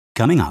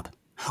Coming up,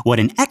 what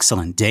an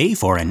excellent day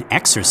for an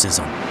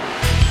exorcism.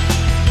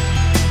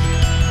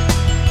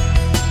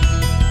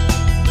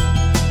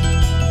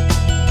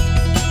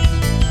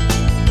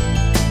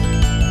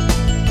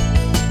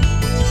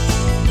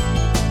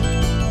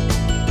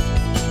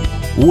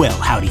 Well,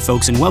 howdy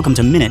folks, and welcome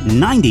to Minute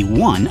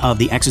 91 of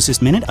the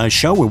Exorcist Minute, a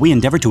show where we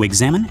endeavor to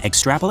examine,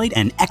 extrapolate,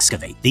 and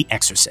excavate The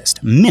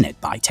Exorcist, minute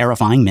by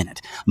terrifying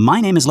minute. My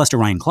name is Lester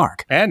Ryan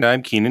Clark. And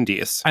I'm Keenan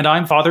Diaz. And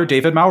I'm Father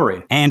David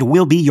Mowry. And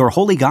we'll be your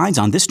holy guides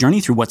on this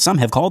journey through what some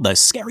have called the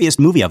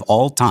scariest movie of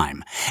all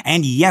time.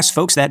 And yes,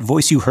 folks, that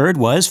voice you heard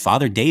was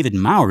Father David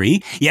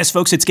Mowry. Yes,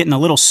 folks, it's getting a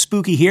little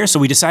spooky here, so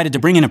we decided to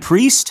bring in a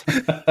priest.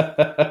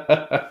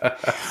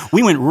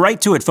 We went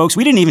right to it, folks.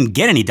 We didn't even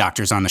get any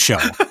doctors on the show.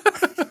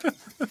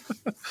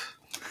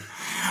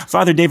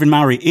 Father David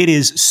Mowry, it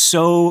is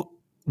so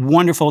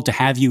wonderful to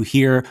have you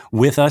here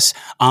with us.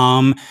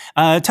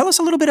 Tell us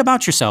a little bit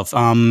about yourself.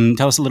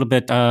 Tell us a little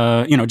bit,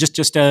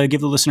 just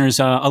give the listeners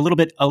a little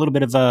bit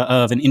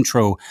of an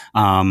intro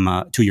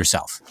to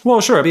yourself. Well,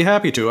 sure, I'd be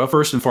happy to.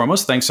 First and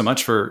foremost, thanks so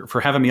much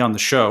for having me on the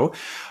show.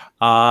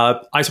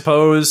 I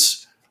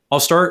suppose I'll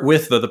start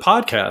with the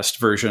podcast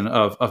version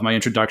of my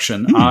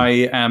introduction.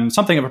 I am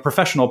something of a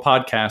professional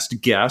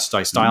podcast guest.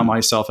 I style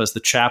myself as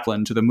the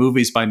chaplain to the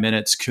Movies by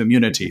Minutes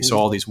community. So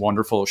all these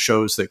wonderful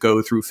shows that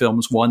go through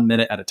films 1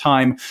 minute at a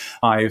time.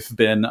 I've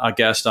been a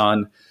guest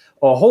on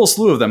a whole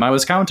slew of them. I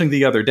was counting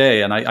the other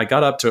day, and I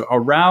got up to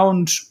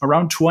around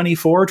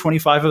 24,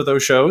 25 of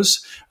those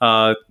shows,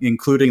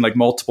 including like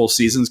multiple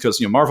seasons, because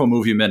Marvel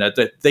Movie Minute,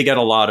 they get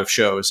a lot of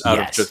shows out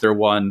of just their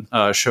one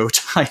show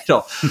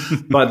title.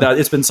 But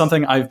it's been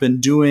something I've been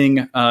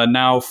doing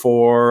now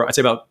for, I'd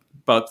say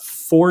about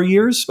 4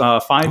 years,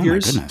 5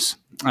 years. My goodness.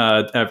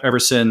 Ever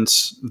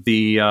since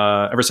the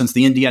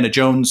Indiana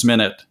Jones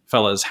Minute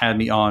fellas had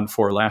me on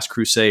for Last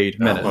Crusade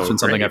Minute. It's been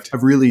something I've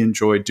really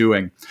enjoyed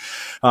doing.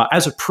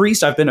 As a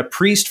priest, I've been a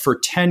priest for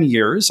 10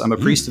 years. I'm a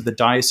priest of the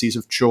Diocese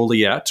of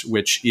Joliet,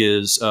 which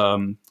is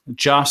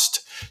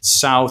just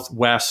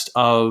southwest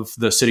of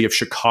the city of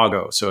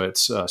Chicago. So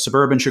it's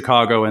suburban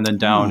Chicago and then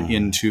down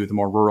into the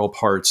more rural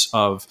parts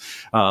of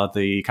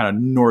the kind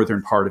of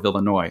northern part of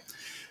Illinois.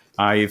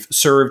 I've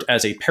served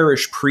as a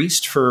parish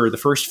priest for the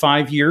first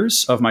 5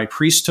 years of my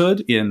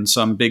priesthood in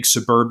some big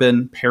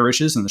suburban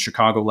parishes in the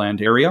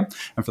Chicagoland area.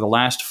 And for the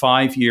last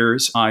 5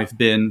 years, I've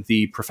been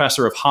the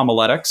professor of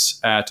homiletics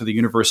at the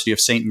University of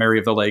St. Mary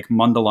of the Lake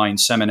Mundelein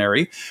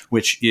Seminary,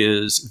 which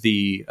is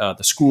the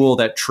school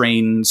that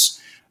trains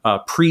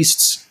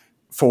priests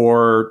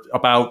for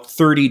about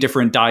 30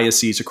 different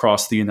dioceses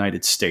across the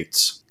United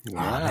States.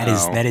 Wow.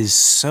 That is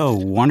so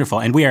wonderful.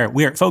 And we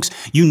are folks,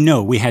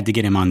 we had to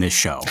get him on this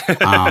show.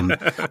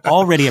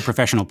 Already a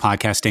professional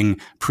podcasting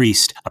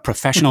priest,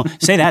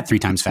 say that 3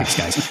 times fast,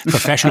 guys.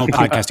 Professional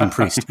podcasting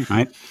priest,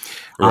 right?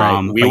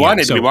 Right. We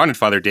wanted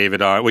Father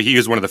David on. Well, he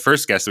was one of the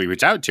first guests that we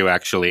reached out to,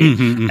 actually.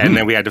 And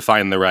then we had to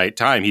find the right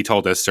time. He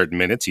told us certain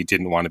minutes he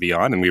didn't want to be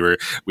on, and we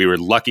were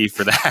lucky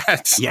for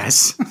that.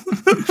 Yes.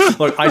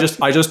 Look, I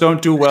just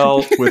don't do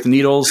well with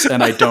needles,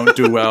 and I don't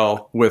do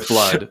well with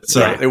blood.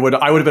 So I would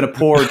have been a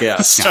poor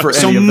guest for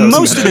any of those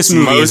most minutes. Of this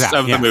movie most is out.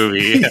 Of the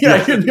movie.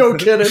 Yeah, no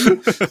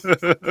kidding.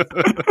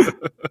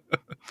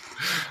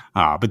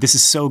 But this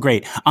is so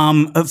great.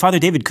 Father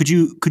David, could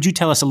you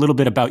tell us a little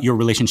bit about your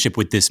relationship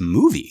with this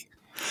movie?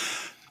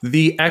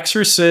 The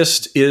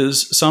Exorcist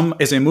is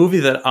a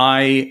movie that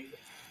I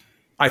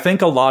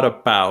think a lot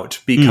about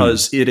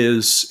because it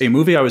is a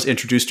movie I was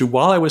introduced to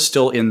while I was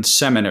still in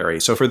seminary.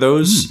 So for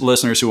those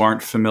listeners who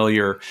aren't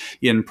familiar,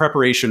 in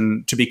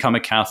preparation to become a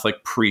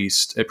Catholic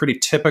priest, a pretty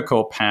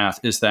typical path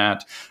is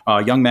that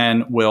a young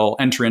man will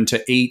enter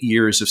into 8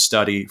 years of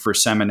study for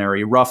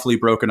seminary, roughly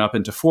broken up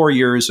into 4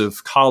 years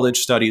of college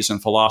studies in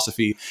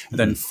philosophy, and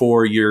then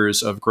 4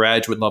 years of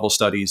graduate level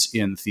studies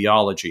in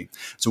theology.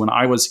 So when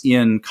I was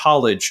in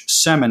college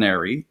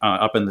seminary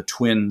up in the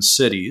Twin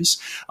Cities,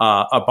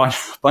 a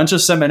bunch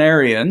of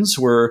seminarians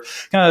were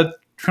kind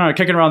of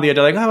kicking around the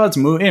idea, like, let's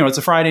move. It's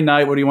a Friday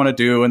night. What do you want to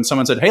do? And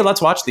someone said, hey,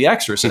 let's watch The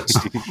Exorcist.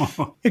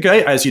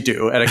 Okay, as you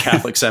do at a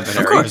Catholic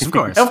seminary.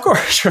 Of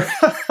course. Sure.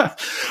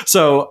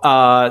 So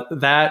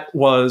that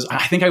was,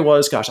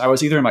 I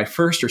was either in my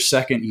first or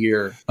second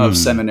year of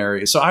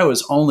seminary. So I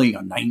was only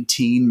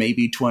 19,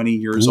 maybe 20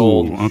 years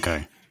old.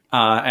 Okay.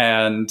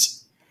 And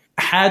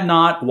had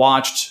not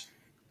watched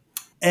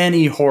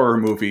any horror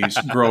movies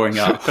growing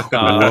up.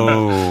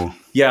 Whoa.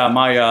 Yeah,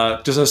 my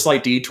just a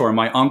slight detour.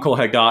 My uncle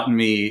had gotten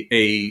me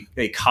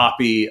a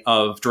copy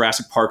of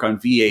Jurassic Park on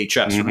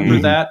VHS. Remember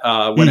that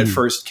when it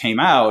first came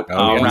out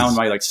around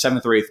my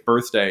 7th or 8th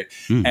birthday,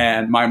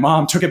 and my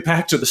mom took it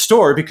back to the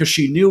store because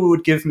she knew it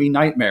would give me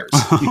nightmares.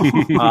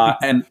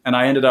 And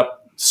I ended up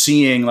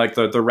seeing like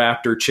the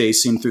raptor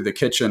chase scene through the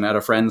kitchen at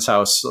a friend's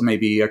house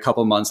maybe a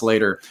couple months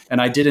later, and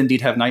I did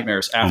indeed have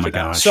nightmares after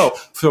that. So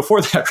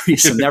for that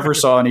reason, never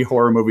saw any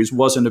horror movies.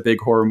 Wasn't a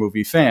big horror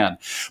movie fan,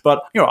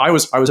 but I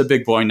was a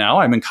big boy now.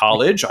 I'm in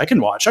college. I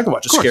can watch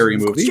a scary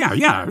movie.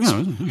 Yeah.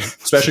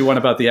 Especially one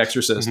about The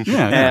Exorcist.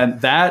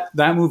 And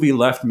that movie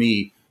left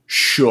me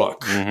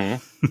shook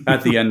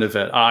at the end of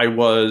it. I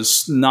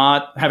was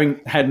not having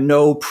had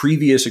no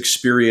previous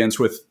experience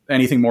with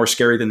anything more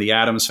scary than the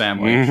Addams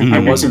Family. I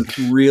wasn't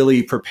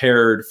really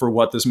prepared for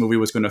what this movie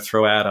was going to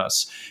throw at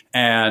us.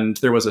 And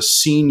there was a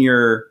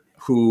senior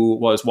who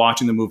was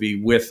watching the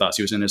movie with us.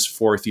 He was in his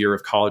 4th year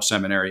of college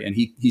seminary. And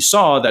he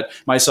saw that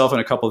myself and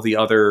a couple of the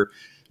other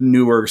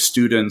newer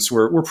students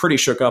were pretty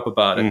shook up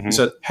about it. He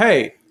said,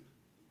 "Hey,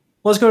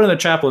 let's go to the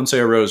chapel and say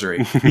a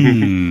rosary."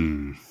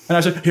 And I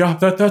said, "Yeah,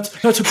 that's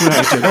a good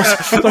idea.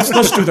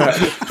 Let's do that."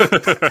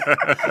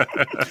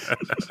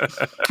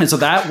 And so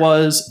that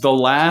was the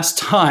last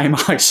time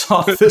I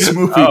saw this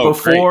movie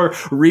before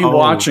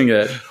rewatching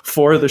it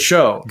for the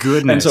show.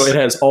 Goodness. And so it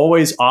has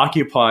always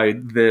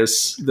occupied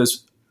this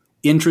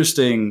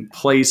interesting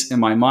place in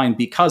my mind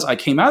because I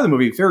came out of the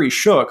movie very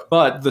shook,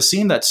 but the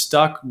scene that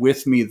stuck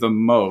with me the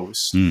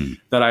most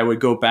that I would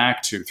go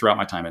back to throughout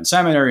my time in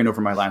seminary and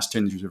over my last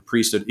 10 years of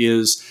priesthood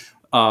is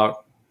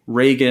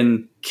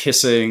Regan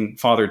kissing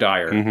Father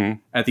Dyer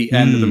at the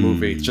end of the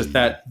movie. Just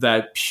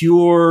that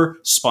pure,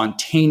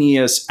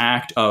 spontaneous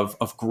act of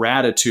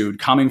gratitude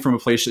coming from a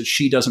place that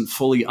she doesn't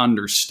fully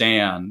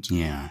understand.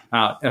 Yeah.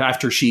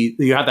 After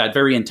you had that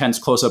very intense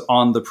close-up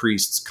on the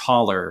priest's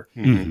collar.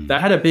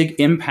 That had a big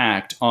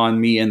impact on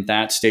me in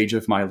that stage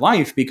of my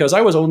life because I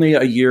was only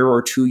a year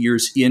or 2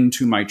 years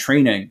into my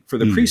training for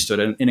the priesthood.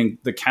 And in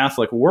the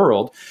Catholic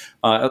world,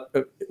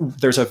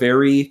 there's a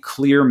very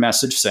clear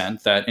message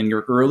sent that in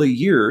your early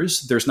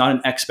years, there's not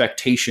an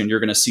expectation you're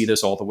going to see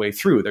this all the way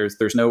through.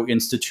 There's no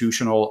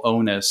institutional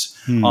onus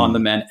on the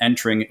men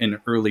entering in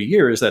early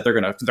years that they're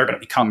going to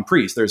become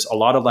priests. There's a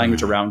lot of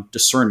language around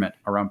discernment,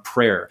 around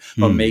prayer,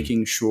 but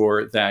making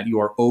sure that you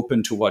are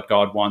open to what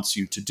God wants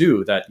you to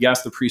do. That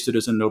yes, the priesthood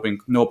is a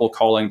noble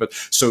calling, but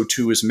so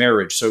too is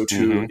marriage, so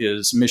too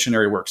is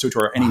missionary work, so too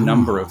are any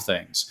number of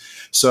things.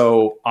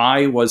 So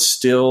I was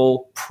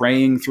still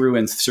praying through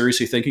and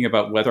seriously thinking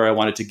about whether I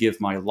wanted to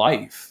give my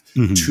life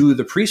to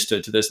the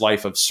priesthood, to this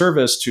life of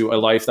service, to a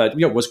life that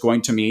was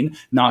going to mean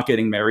not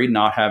getting married,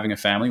 not having a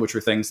family, which were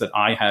things that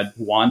I had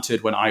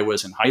wanted when I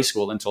was in high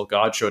school until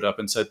God showed up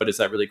and said, "But is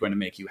that really going to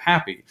make you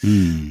happy?"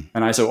 And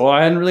I said, "Well,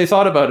 I hadn't really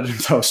thought about it in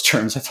those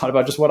terms. I thought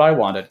about just what I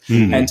wanted."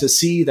 And to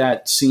see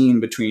that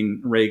scene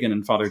between Regan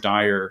and Father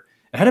Dyer,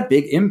 it had a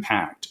big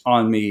impact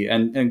on me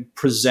and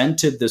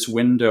presented this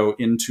window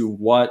into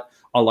what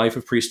a life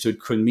of priesthood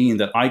could mean,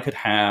 that I could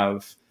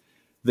have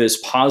this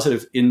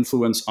positive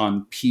influence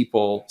on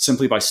people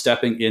simply by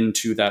stepping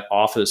into that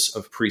office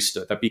of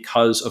priesthood, that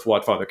because of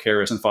what Father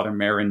Karras and Father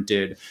Marin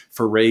did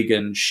for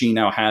Regan, she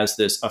now has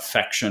this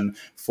affection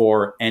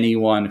for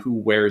anyone who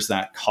wears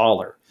that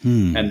collar.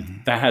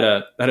 And that had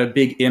a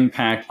big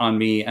impact on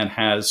me and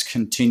has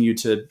continued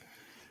to,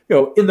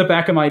 in the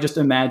back of my just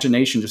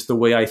imagination, just the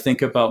way I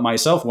think about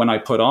myself when I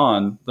put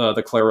on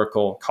the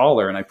clerical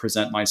collar and I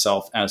present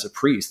myself as a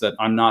priest, that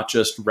I'm not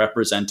just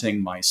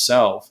representing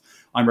myself,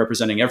 I'm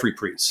representing every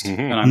priest.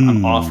 And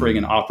I'm offering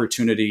an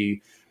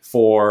opportunity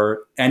for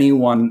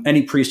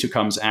any priest who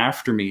comes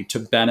after me to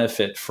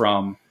benefit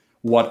from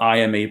what I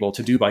am able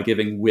to do by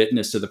giving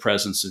witness to the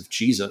presence of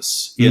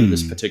Jesus in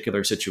this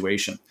particular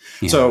situation.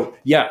 So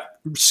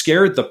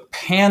scared the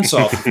pants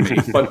off of me,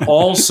 but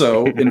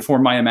also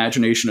informed my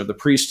imagination of the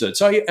priesthood.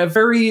 So a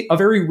very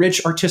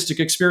rich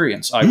artistic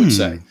experience, I would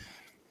say.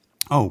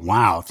 Oh,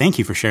 wow. Thank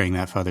you for sharing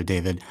that, Father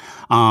David.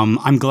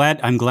 I'm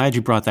glad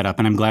you brought that up,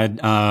 and I'm glad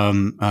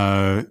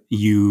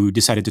you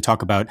decided to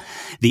talk about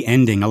the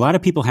ending. A lot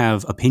of people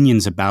have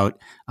opinions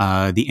about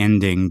the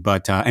ending,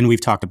 but and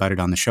we've talked about it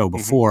on the show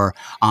before.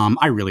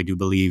 I really do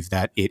believe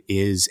that it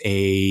is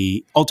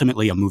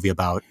ultimately a movie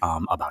about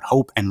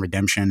hope and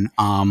redemption.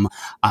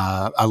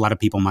 A lot of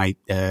people might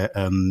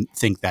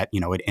think that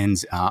it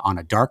ends on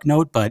a dark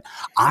note, but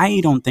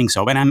I don't think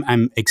so. And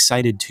I'm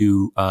excited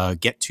to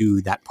get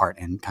to that part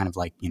and kind of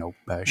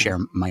share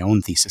my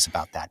own thesis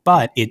about that.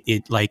 But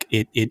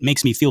it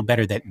makes me feel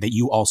better that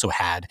you also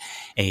had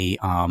a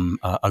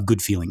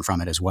good feeling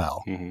from it as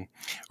well.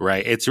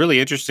 Right. It's really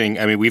interesting.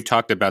 I mean, we've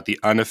talked about the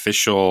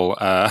unofficial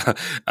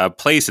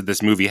place that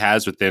this movie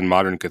has within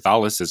modern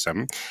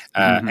Catholicism.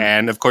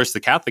 And of course,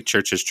 the Catholic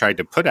Church has tried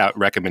to put out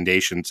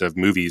recommendations of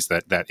movies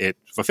that it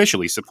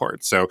officially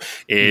supports. So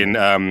in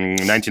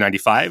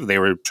 1995, they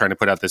were trying to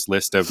put out this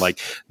list of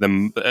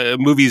the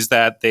movies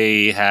that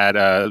they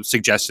had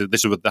suggested.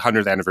 This was with the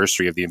 100th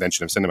anniversary of the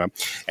invention of cinema.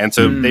 And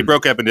so they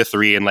broke up into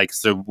three. And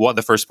what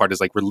the first part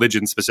is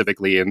religion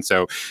specifically. And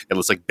so it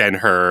looks like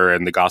Ben-Hur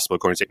and the Gospel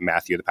according to St.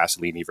 Matthew, the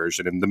Pasolini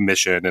version, and the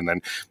Mission. And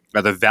then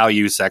the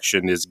value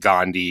section is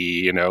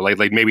Gandhi,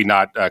 maybe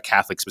not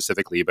Catholic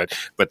specifically, but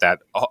that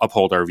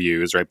uphold our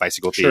views, right?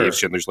 Bicycle Thieves,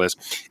 Schindler's List.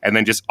 And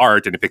then just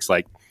art, and it picks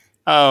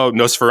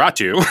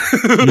Nosferatu,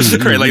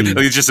 right?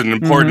 It's just an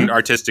important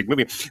artistic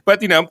movie.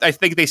 But I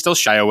think they still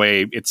shy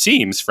away, it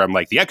seems, from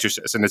The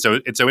Exorcist. And it's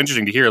so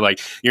interesting to hear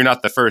you're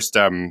not the first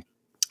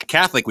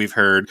Catholic we've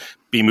heard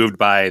be moved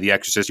by The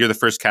Exorcist. You're the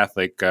first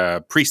Catholic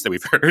priest that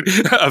we've heard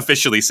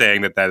officially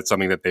saying that that's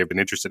something that they've been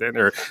interested in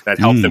or that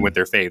helped them with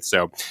their faith.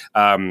 So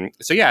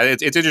yeah,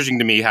 it's interesting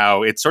to me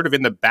how it's sort of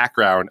in the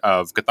background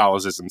of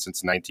Catholicism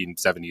since the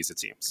 1970s, it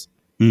seems.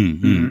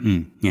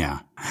 Yeah.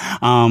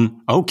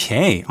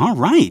 Okay. All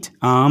right.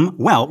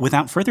 Well,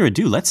 without further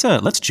ado,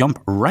 let's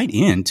jump right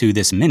into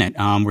this minute.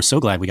 We're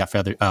so glad we got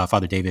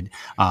Father David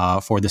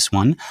for this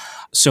one.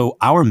 So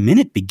our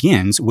minute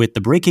begins with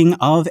the breaking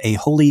of a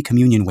Holy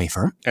Communion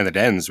wafer. And it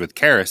ends with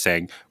Karras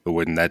saying, "But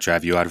wouldn't that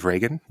drive you out of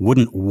Reagan?"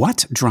 Wouldn't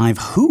what drive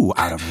who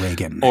out of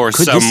Reagan? Or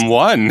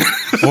someone.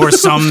 Or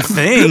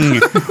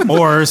something.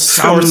 Or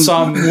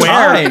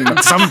somewhere.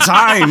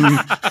 Sometime.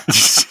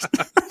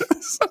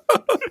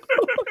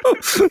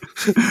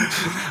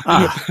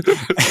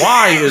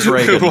 Why is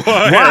Reagan?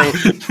 Why?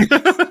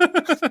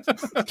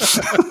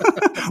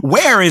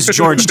 Where is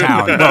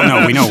Georgetown? Well,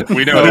 no,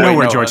 we know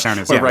where Georgetown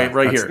is. Yeah,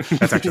 right here.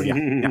 That's actually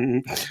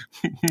yeah.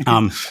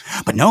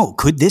 But no,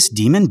 could this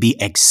demon be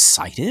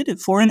excited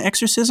for an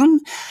exorcism,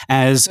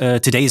 as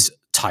today's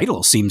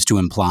title seems to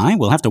imply?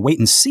 We'll have to wait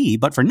and see.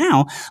 But for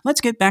now,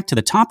 let's get back to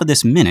the top of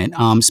this minute.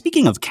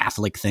 Speaking of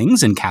Catholic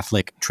things and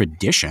Catholic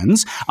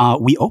traditions,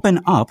 we open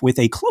up with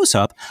a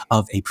close-up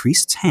of a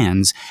priest's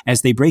hands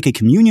as they break a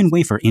communion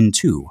wafer in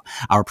two.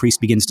 Our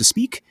priest begins to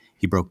speak.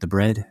 He broke the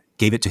bread,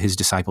 gave it to his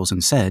disciples,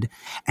 and said,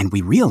 and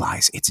we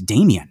realize it's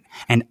Damien.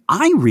 And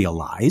I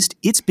realized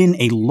it's been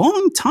a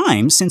long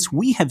time since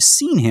we have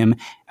seen him,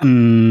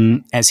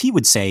 as he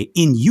would say,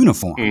 in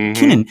uniform.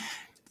 Kinnan,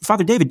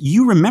 Father David,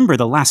 you remember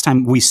the last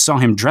time we saw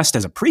him dressed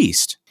as a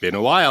priest. Been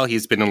a while.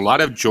 He's been in a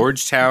lot of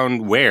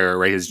Georgetown wear,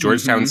 right? His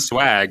Georgetown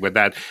swag, but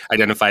that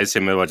identifies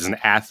him as an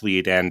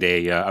athlete and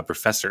a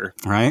professor.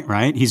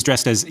 Right. He's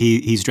dressed as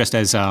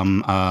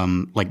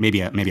like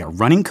maybe a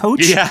running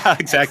coach. Yeah,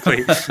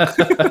 exactly.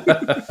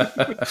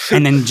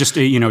 And then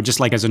just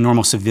like as a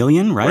normal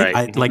civilian,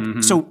 right?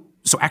 So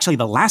actually,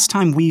 the last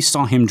time we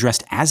saw him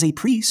dressed as a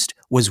priest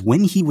was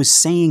when he was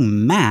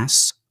saying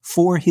mass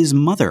for his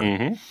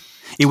mother.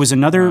 It was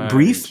another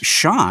brief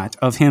shot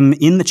of him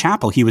in the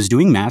chapel. He was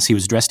doing mass. He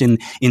was dressed in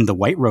the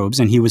white robes,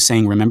 and he was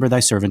saying, "Remember thy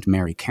servant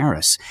Mary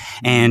Karras."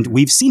 And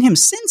we've seen him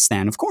since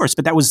then, of course,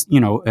 but that was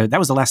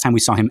the last time we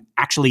saw him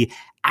actually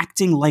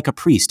acting like a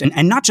priest,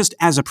 and not just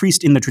as a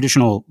priest in the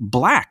traditional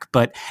black,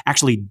 but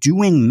actually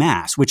doing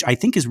mass, which I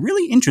think is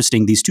really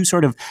interesting. These two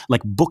sort of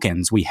like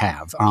bookends we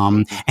have.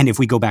 And if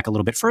we go back a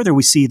little bit further,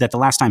 we see that the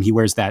last time he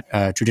wears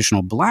that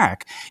traditional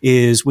black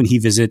is when he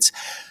visits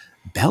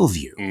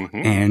Bellevue,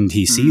 and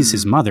he sees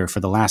his mother for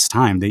the last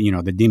time. The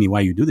Demi, why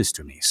you do this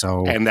to me?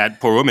 So, and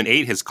that poor woman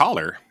ate his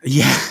collar.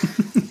 Yeah.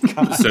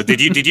 So did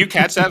you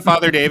catch that,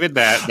 Father David?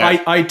 That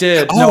I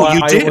did. Oh, no,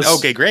 you did.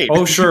 Okay, great.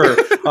 Oh, sure.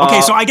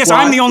 Okay, so I guess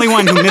I'm the only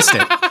one who missed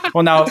it.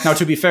 Well, now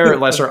to be fair,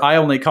 Lester, I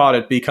only caught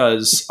it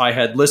because I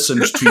had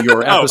listened to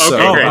your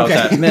episode of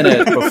that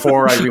minute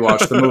before I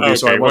rewatched the movie,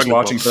 so I was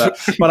watching for that.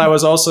 But I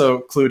was also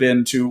clued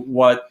into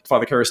what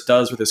Father Karras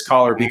does with his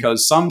collar,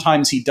 because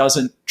sometimes he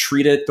doesn't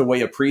treat it the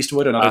way a priest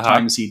would, and other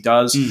times he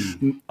does.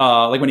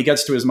 Like when he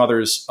gets to his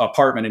mother's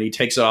apartment and he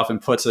takes it off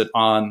and puts it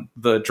on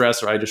the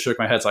dresser, I just shook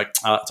my head. It's like,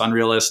 it's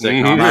unrealistic.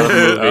 Not a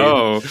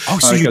movie.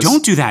 So you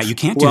don't do that. You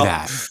can't do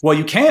that. Well,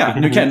 you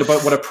can. You can.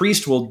 But what a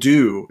priest will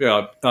do,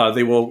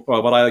 they will,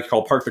 what I like to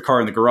call park the car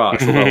in the garage.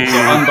 They'll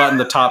unbutton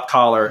the top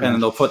collar and then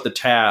they'll put the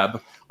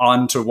tab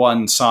onto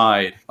one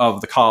side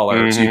of the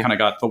collar. So you kind of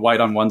got the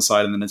white on one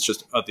side and then it's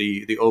just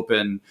the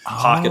open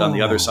pocket on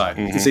the other side.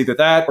 It's either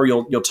that or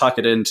you'll tuck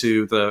it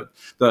into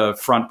the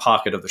front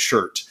pocket of the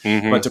shirt.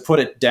 But to put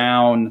it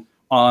down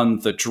on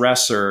the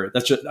dresser,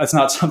 that's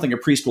not something a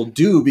priest will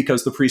do,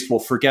 because the priest will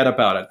forget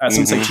about it.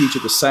 Since I teach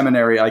at the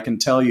seminary, I can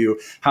tell you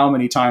how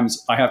many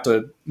times I have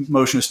to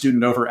motion a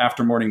student over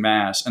after morning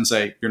mass and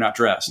say, "You're not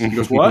dressed." And he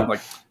goes, "What?" And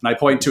I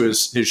point to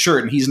his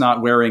shirt, and he's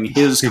not wearing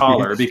his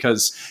collar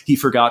because he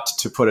forgot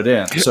to put it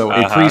in. So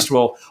a priest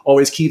will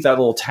always keep that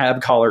little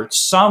tab collar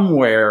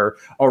somewhere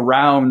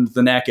around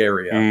the neck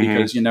area,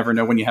 because you never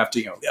know when you have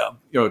to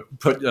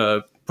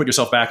put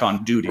yourself back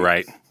on duty.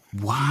 Right.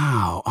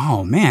 Wow.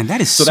 Oh man,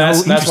 that is so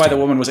that's why the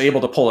woman was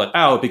able to pull it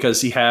out, because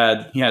he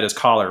had his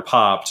collar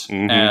popped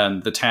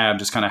and the tab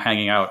just kind of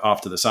hanging out off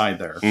to the side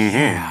there.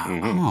 Yeah.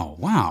 Oh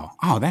wow.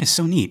 Oh, that is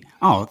so neat.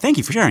 Oh, thank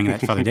you for sharing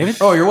that, Father David.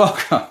 Oh, you're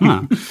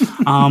welcome.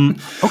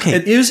 Okay.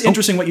 It is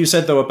interesting what you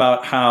said though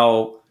about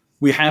how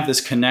we have this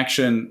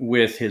connection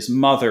with his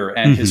mother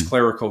and his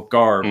clerical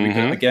garb.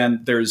 Because,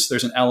 again, there's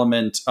an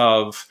element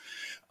of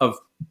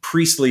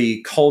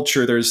priestly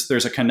culture.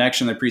 There's a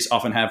connection that priests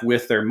often have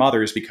with their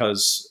mothers,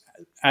 because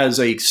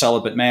as a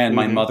celibate man,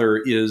 my mother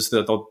is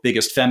the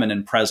biggest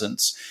feminine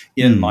presence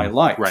in my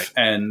life. Right.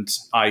 And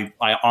I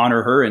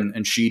honor her,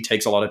 and she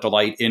takes a lot of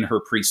delight in her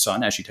priest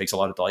son, as she takes a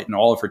lot of delight in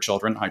all of her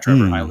children. Hi,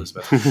 Trevor. Hi,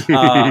 Elizabeth.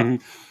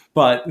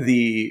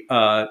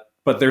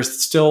 But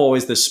there's still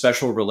always this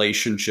special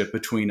relationship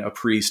between a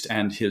priest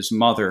and his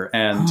mother.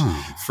 And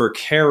for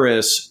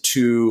Karras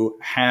to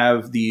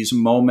have these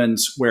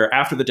moments where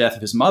after the death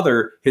of his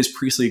mother, his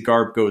priestly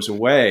garb goes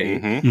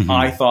away,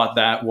 I thought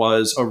that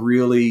was a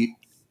really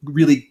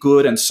really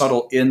good and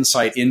subtle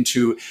insight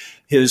into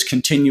his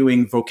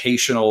continuing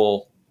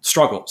vocational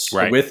struggles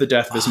with the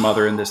death of his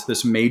mother and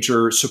this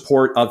major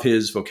support of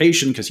his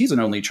vocation, because he's an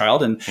only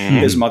child and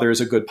his mother is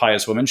a good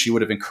pious woman. She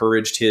would have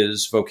encouraged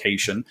his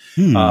vocation.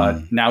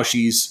 Now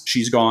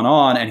she's gone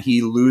on, and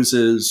he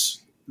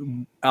loses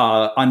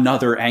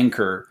another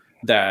anchor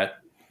that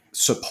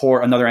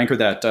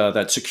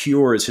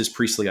secures his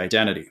priestly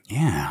identity.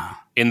 Yeah.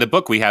 In the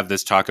book, we have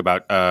this talk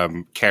about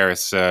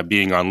Karras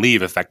being on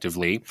leave,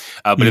 effectively.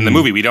 But in the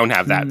movie, we don't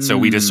have that. So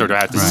we just sort of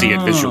have to see it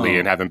visually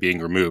and have him being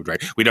removed,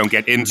 right? We don't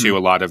get into a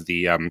lot of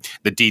the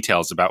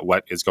details about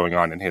what is going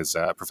on in his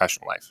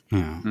professional life.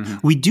 Yeah.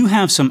 We do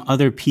have some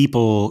other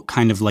people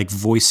kind of like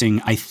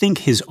voicing, I think,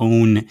 his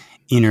own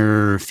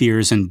inner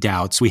fears and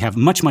doubts. We have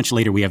much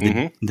later, we have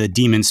the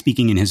demon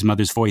speaking in his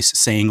mother's voice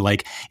saying,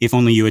 like, if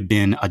only you had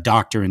been a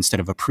doctor instead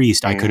of a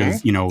priest, I could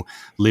have,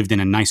 lived in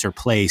a nicer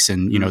place,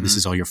 and, this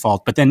is all your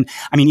fault. But then,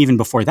 I mean, even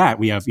before that,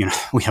 we have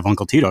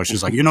Uncle Tito.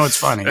 She's like, it's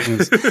funny.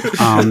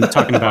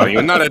 Talking about,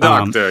 you're not a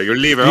doctor. You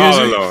leave her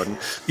all alone.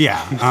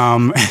 Yeah.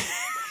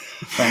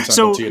 Thanks,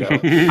 Uncle Tito.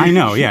 I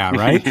know. Yeah.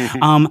 Right.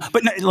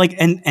 But like,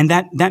 and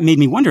that made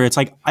me wonder. It's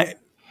like,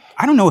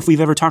 I don't know if we've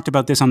ever talked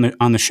about this on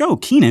the show.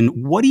 Keenan,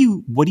 what do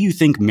you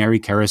think Mary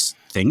Karras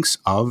thinks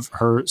of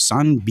her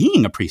son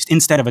being a priest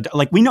instead of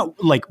we know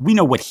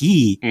what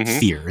he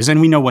fears,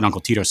 and we know what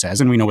Uncle Tito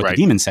says, and we know what the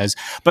demon says.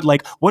 But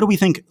like, what do we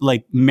think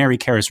Mary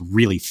Karras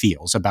really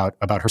feels about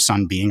her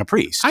son being a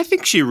priest? I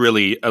think she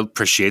really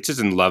appreciates it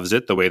and loves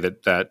it the way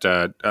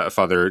that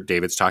Father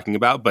David's talking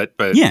about. But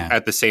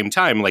at the same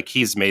time, like,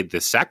 he's made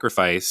this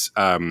sacrifice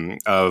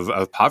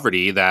of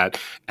poverty that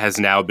has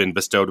now been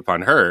bestowed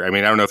upon her. I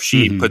mean, I don't know if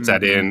she puts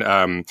that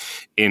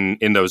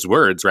in those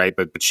words, right?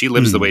 But she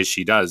lives the way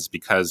she does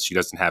because she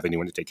doesn't have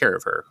anyone to take care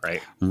of her,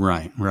 right?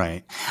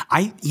 Right.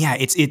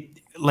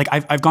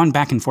 I've gone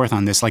back and forth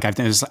on this. Like, I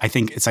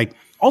think it's like,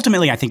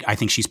 ultimately, I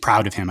think she's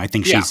proud of him. I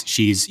think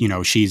she's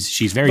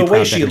very proud. The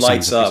way she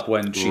lights up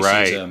when she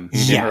sees him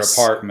in her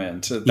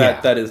apartment,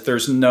 that is,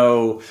 there's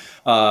no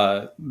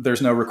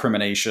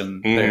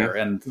recrimination there,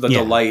 and the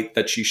delight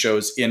that she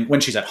shows when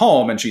she's at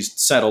home and she's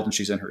settled and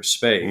she's in her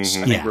space,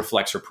 I think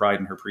reflects her pride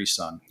in her priest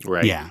son.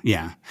 Right.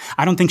 Yeah.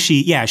 I don't think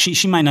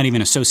she might not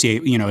even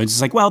associate.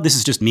 It's like, well, this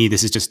is just me.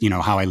 This is just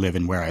how I live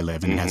and where I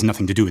live, and it has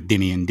nothing to do with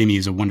Dimmy. And Dimmy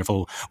is a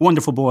wonderful,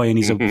 wonderful boy, and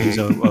he's a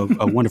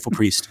wonderful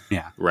priest.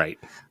 Yeah. Right.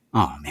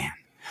 Oh, man.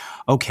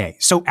 Okay.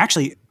 So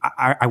actually,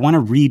 I want to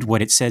read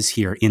what it says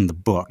here in the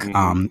book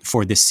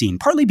for this scene,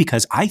 partly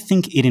because I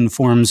think it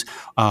informs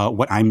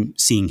what I'm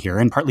seeing here,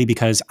 and partly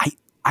because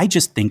I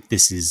just think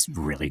this is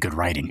really good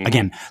writing.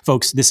 Again,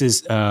 folks, this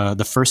is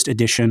the first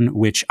edition,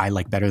 which I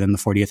like better than the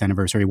 40th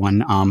anniversary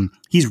one.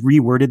 He's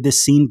reworded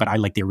this scene, but I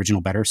like the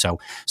original better. So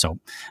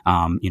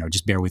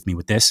just bear with me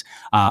with this.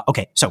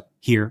 Okay. So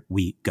here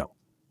we go.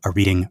 A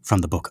reading from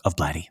the Book of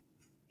Blatty.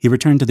 He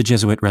returned to the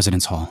Jesuit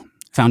residence hall,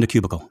 found a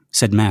cubicle,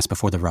 said Mass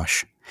before the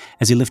rush.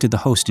 As he lifted the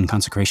host in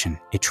consecration,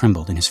 it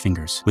trembled in his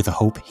fingers with a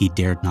hope he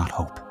dared not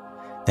hope,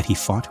 that he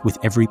fought with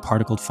every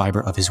particled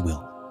fiber of his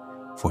will.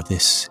 For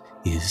this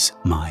is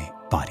my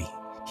body,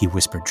 he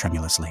whispered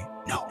tremulously.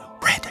 No,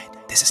 bread.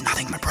 This is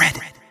nothing but bread.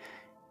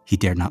 He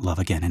dared not love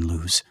again and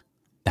lose.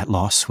 That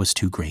loss was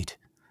too great,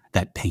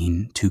 that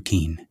pain too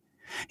keen.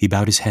 He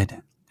bowed his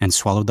head and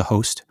swallowed the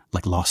host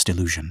like lost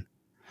illusion.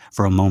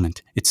 For a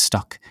moment, it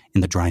stuck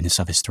in the dryness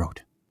of his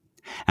throat.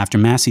 After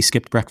Mass, he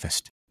skipped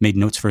breakfast, made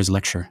notes for his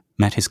lecture,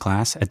 met his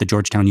class at the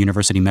Georgetown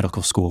University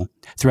Medical School,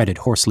 threaded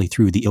hoarsely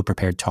through the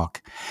ill-prepared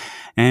talk.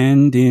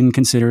 And in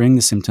considering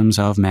the symptoms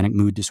of manic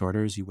mood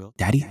disorders, you will,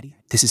 Daddy,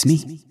 this is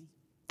me.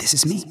 This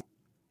is me.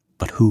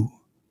 But who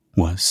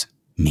was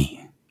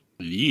me?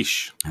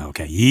 Yeesh.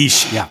 Okay,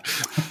 yeesh. Yeah.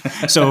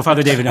 So,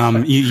 Father David,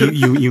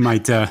 you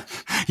might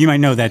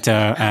know that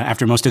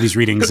after most of these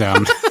readings,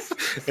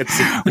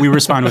 we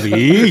respond with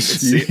yeesh.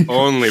 It's the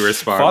only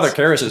response. Father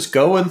Karras is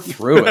going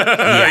through it.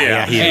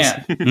 Yeah, he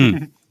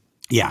is.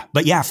 Yeah,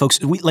 but yeah, folks,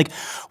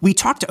 we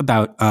talked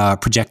about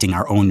projecting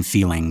our own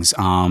feelings,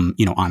 on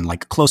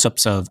like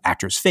close-ups of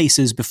actors'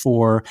 faces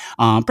before.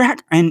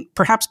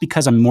 Perhaps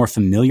because I'm more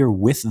familiar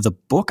with the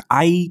book,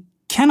 I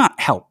cannot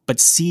help but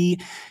see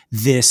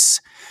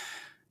this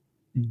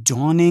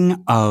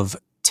dawning of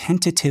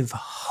tentative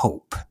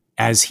hope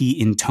as he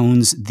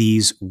intones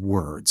these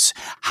words.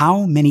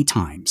 How many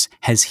times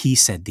has he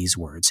said these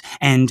words?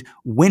 And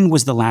when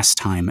was the last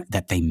time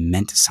that they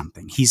meant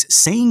something? He's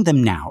saying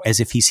them now as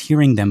if he's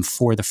hearing them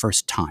for the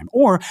first time,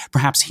 or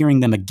perhaps hearing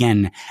them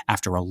again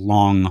after a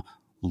long,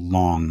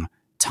 long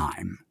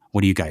time.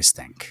 What do you guys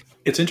think?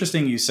 It's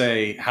interesting you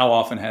say, how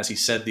often has he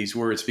said these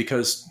words?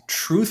 Because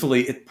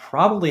truthfully, it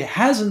probably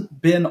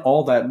hasn't been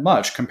all that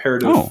much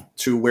comparative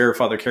to where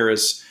Father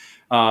Karras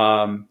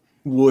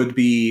would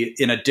be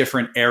in a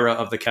different era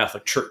of the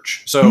Catholic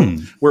Church. So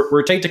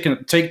we're take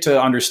to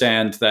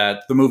understand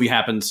that the movie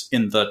happens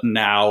in the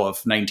now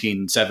of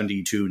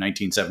 1970 to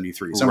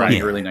 1973, somewhere in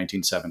the early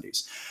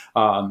 1970s.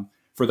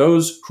 For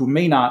those who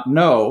may not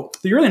know,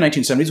 the early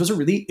 1970s was a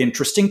really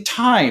interesting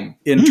time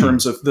in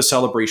terms of the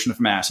celebration of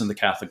Mass in the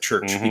Catholic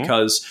Church,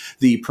 because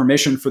the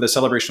permission for the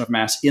celebration of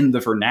Mass in the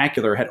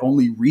vernacular had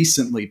only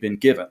recently been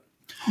given.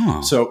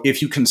 So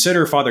if you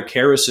consider Father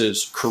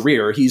Karras's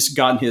career, he's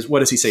gotten his, what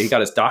does he say? He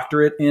got his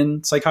doctorate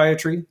in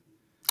psychiatry?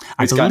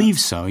 I believe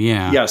so,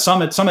 yeah. Yeah,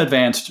 some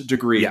advanced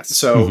degree. Yes.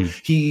 So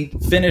he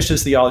finished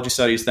his theology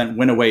studies, then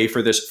went away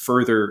for this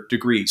further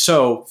degree.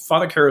 So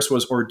Father Karras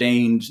was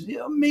ordained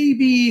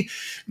maybe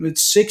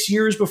 6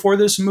 years before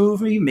this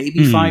movie,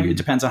 maybe 5. It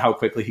depends on how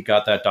quickly he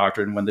got that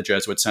doctorate and when the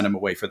Jesuits sent him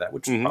away for that,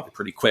 which is probably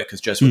pretty quick because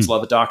Jesuits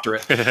love a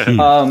doctorate.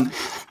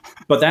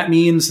 But that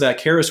means that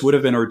Karras would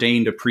have been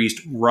ordained a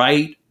priest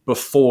right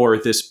before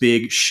this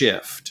big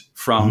shift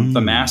from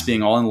the Mass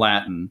being all in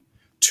Latin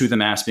to the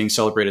Mass being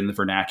celebrated in the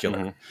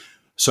vernacular.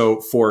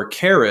 So for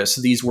Karras,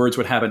 these words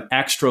would have an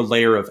extra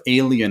layer of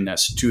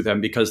alienness to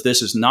them because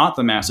this is not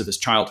the Mass of his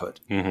childhood.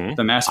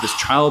 The Mass of his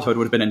childhood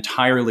would have been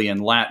entirely in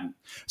Latin.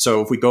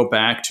 So if we go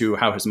back to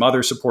how his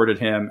mother supported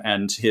him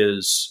and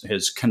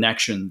his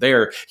connection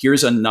there,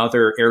 here's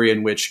another area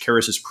in which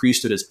Karras's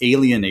priesthood is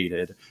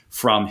alienated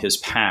from his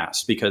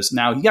past, because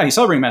now, he's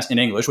celebrating Mass in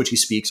English, which he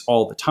speaks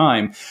all the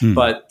time,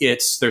 but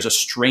there's a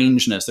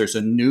strangeness, there's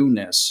a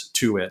newness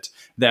to it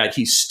that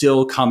he's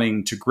still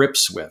coming to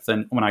grips with.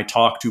 And when I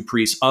talk to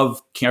priests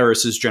of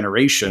Karras's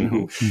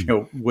generation,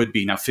 who would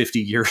be now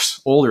 50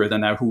 years older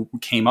than that, who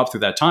came up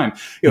through that time,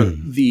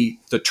 the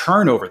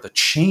turnover, the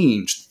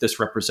change this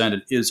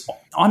represented is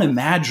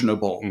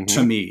unimaginable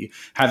to me,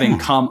 having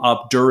come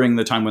up during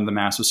the time when the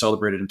Mass was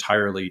celebrated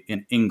entirely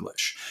in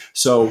English.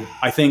 So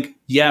I think,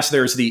 yes,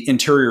 there's the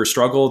interior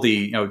struggle,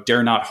 the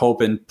dare not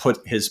hope and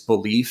put his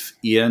belief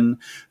in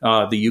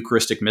the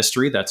Eucharistic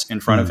mystery that's in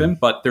front of him.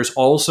 But there's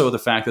also the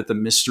fact that the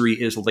mystery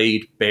is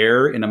laid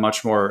bare in a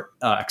much more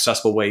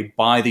accessible way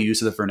by the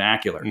use of the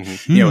vernacular.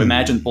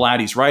 Imagine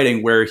Blatty's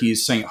writing where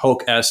he's saying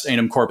hoc est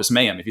anum corpus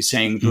meum. If he's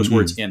saying those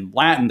words in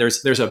Latin,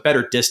 there's a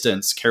better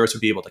distance Karras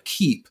would be able to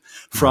keep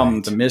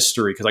from the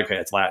mystery, because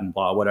it's Latin,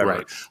 blah,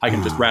 whatever. I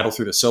can just rattle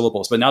through the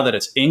syllables. But now that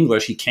it's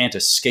English, he can't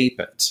escape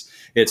it.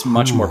 It's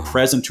much more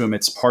present to him.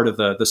 It's part of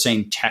the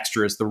same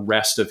texture as the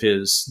rest of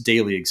his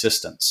daily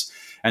existence.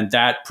 And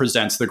that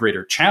presents the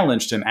greater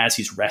challenge to him as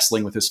he's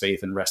wrestling with his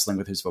faith and wrestling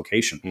with his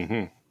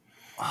vocation.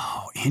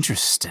 Oh,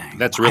 interesting.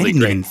 That's really I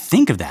didn't great. even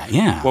think of that,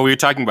 yeah. Well, we were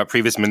talking about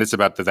previous minutes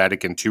about the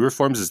Vatican II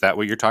reforms. Is that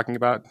what you're talking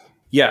about?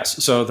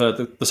 Yes. So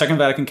the Second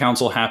Vatican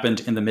Council happened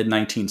in the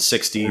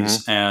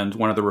mid-1960s, and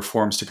one of the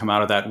reforms to come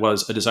out of that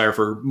was a desire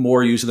for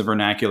more use of the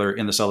vernacular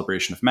in the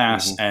celebration of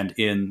Mass, and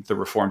in the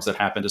reforms that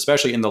happened,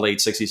 especially in the late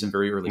 60s and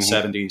very early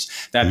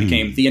 70s, that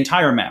became the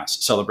entire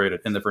Mass celebrated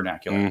in the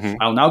vernacular.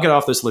 I'll now get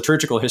off this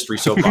liturgical history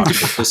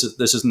soapbox.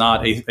 This is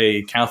not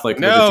a Catholic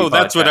No,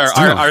 that's podcast.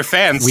 what our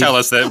fans tell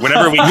us, that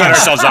whenever we cut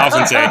ourselves off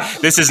and say,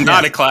 this is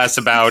not a class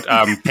about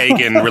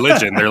pagan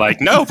religion, they're like,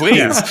 no,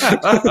 please.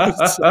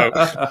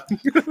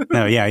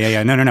 No,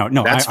 yeah.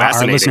 No. That's Our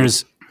fascinating.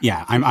 listeners,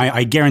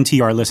 I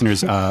guarantee our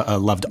listeners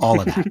loved all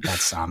of that.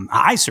 That's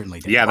I certainly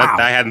did. Yeah, wow.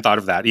 I hadn't thought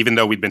of that, even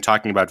though we'd been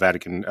talking about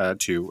Vatican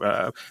II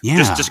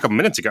just a couple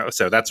minutes ago.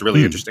 So that's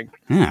really interesting.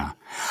 Yeah.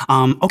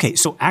 Okay.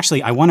 So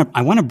actually, I want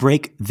to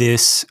break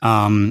this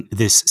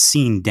this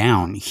scene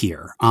down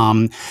here.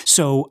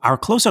 So our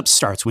close up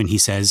starts when he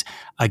says,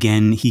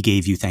 "Again, he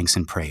gave you thanks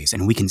and praise,"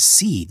 and we can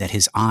see that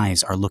his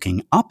eyes are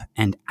looking up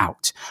and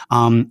out.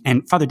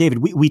 And Father David,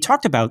 we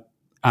talked about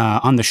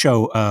on the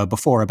show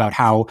before about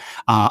how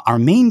our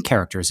main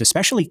characters,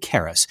 especially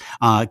Karras,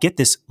 get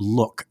this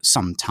look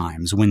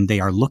sometimes when they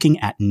are looking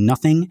at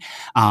nothing.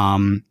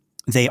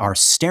 They are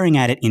staring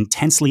at it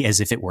intensely as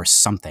if it were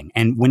something.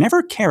 And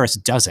whenever Karras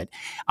does it,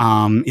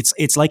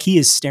 it's like he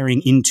is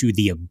staring into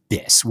the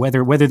abyss,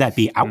 whether that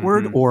be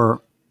outward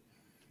or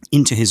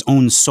into his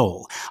own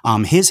soul.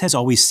 His has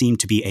always seemed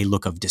to be a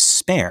look of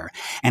despair.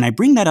 And I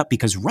bring that up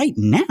because right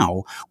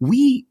now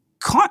we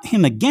caught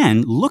him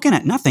again looking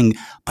at nothing,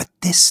 but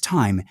this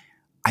time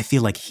I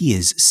feel like he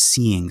is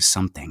seeing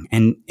something.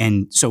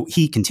 And so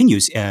he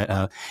continues,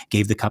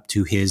 gave the cup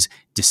to his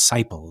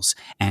disciples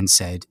and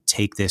said,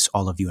 "Take this,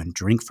 all of you, and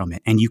drink from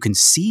it." And you can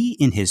see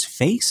in his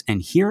face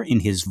and hear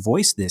in his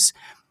voice this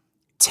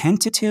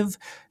tentative,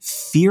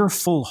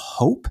 fearful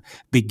hope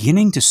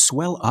beginning to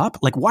swell up.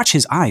 Like, watch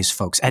his eyes,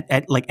 folks.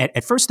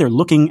 At first, they're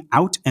looking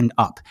out and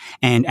up.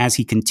 And as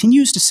he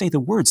continues to say the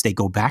words, they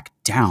go back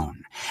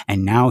down.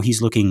 And now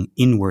he's looking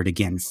inward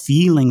again,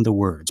 feeling the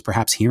words,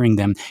 perhaps hearing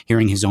them,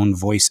 hearing his own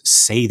voice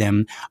say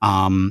them,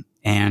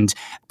 and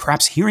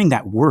perhaps hearing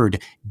that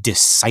word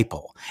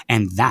disciple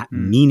and that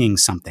meaning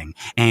something.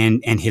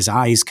 And his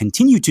eyes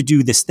continue to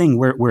do this thing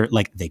where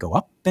like they go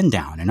up and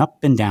down and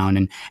up and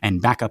down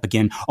and back up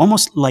again,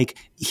 almost like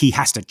he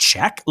has to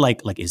check,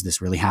 like, is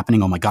this really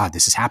happening? Oh my God,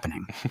 this is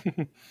happening.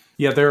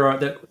 Yeah,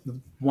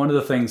 one of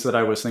the things that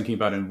I was thinking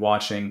about in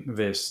watching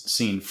this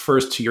scene,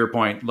 first to your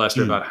point,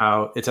 Lester, about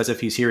how it's as if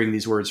he's hearing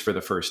these words for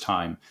the first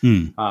time.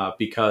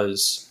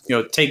 Because,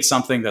 take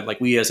something that like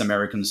we as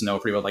Americans know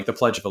pretty well, like the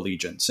Pledge of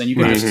Allegiance, and you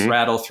can just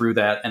rattle through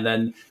that, and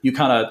then you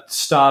kind of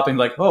stop and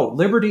like, oh,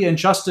 liberty and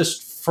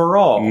justice for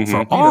all.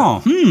 For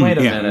all. Wait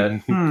a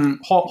minute.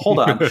 Hold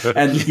on.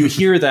 And you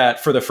hear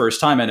that for the first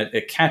time, and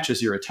it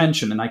catches your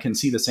attention. And I can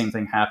see the same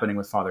thing happening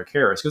with Father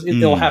Karras, because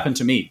it'll happen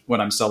to me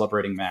when I'm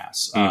celebrating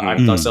Mass.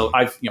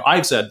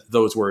 I've said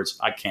those words,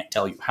 I can't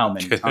tell you how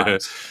many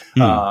times,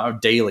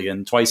 daily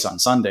and twice on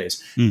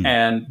Sundays.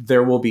 And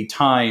there will be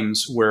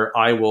times where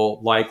I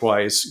will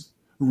likewise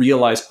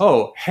realize,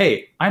 oh,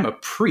 hey, I'm a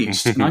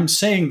priest and I'm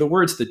saying the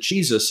words that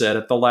Jesus said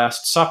at the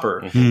Last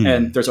Supper.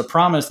 And there's a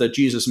promise that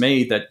Jesus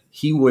made that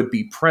he would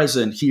be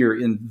present here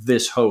in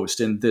this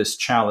host, in this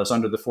chalice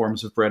under the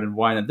forms of bread and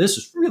wine. And this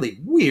is really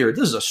weird.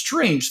 This is a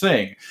strange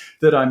thing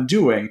that I'm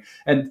doing.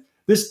 And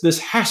this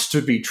has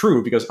to be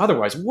true, because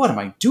otherwise, what am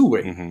I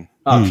doing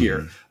up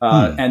here?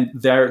 And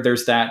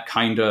there's that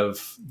kind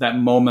of that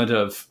moment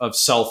of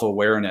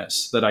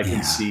self-awareness that I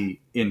can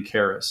see in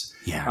Karras.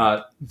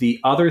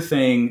 The other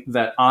thing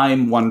that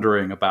I'm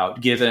wondering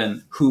about,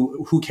 given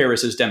who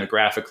Karras is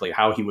demographically,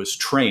 how he was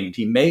trained,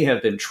 he may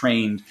have been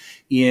trained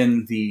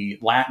in the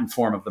Latin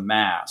form of the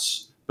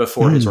Mass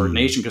before his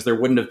ordination, because there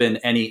wouldn't have been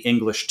any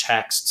English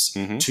texts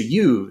to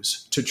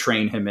use to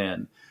train him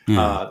in.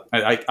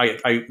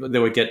 They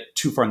would get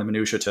too far in the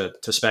minutia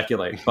to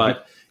speculate,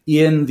 but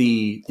in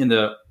the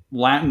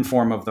Latin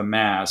form of the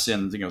Mass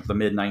in the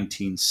mid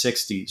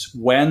 1960s,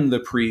 when the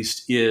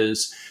priest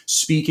is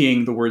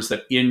speaking the words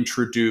that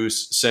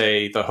introduce,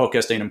 say, the hoc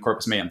est anum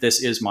corpus meum,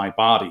 this is my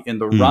body, in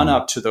the run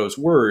up to those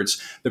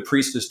words, the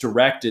priest is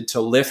directed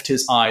to lift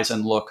his eyes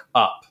and look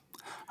up.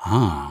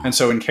 And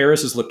so in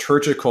Karras'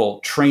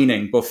 liturgical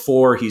training,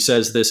 before he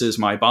says, this is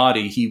my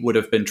body, he would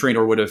have been trained,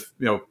 or would have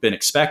been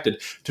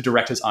expected to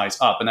direct his eyes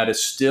up. And that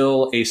is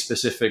still a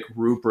specific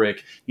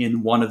rubric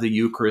in one of the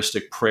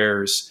Eucharistic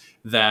prayers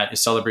that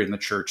is celebrated in the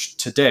church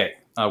today.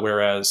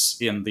 Whereas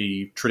in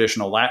the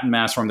traditional Latin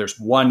Mass form, there's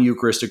one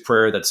Eucharistic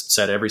prayer that's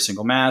said every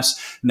single Mass.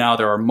 Now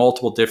there are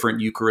multiple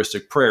different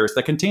Eucharistic prayers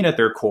that contain at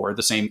their core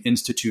the same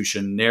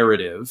institution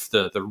narrative,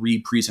 the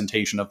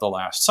representation of the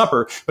Last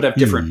Supper, but have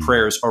different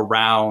prayers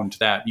around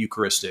that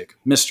Eucharistic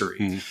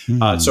mystery.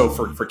 So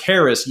for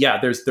Karras,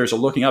 there's a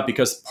looking up,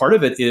 because part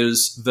of it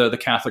is the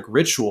Catholic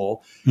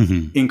ritual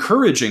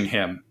encouraging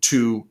him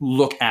to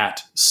look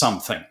at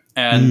something.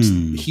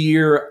 And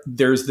here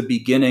there's the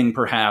beginning,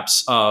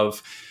 perhaps,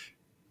 of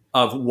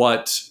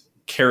what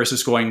Karras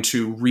is going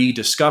to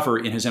rediscover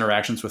in his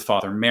interactions with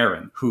Father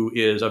Marin, who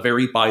is a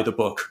very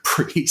by-the-book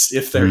priest,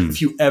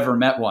 if you ever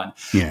met one.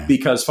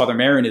 Because Father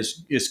Marin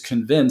is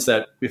convinced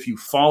that if you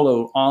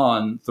follow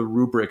on the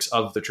rubrics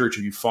of the church,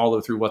 if you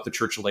follow through what the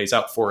church lays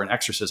out for an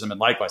exorcism, and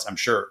likewise, I'm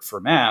sure, for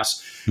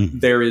Mass,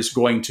 there is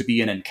going to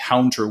be an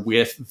encounter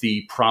with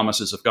the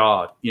promises of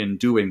God in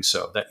doing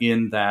so, that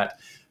in that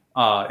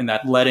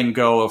letting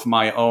go of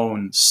my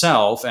own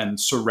self and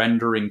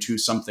surrendering to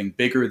something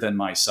bigger than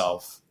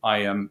myself,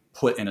 I am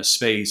put in a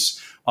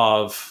space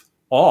of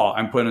awe.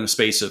 I'm put in a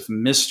space of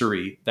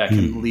mystery that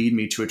can lead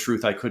me to a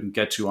truth I couldn't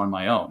get to on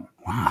my own.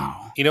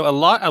 Wow. A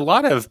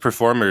lot of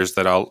performers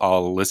that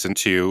I'll listen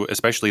to,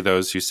 especially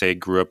those who say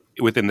grew up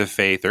within the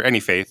faith or any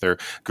faith, or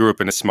grew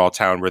up in a small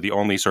town where the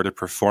only sort of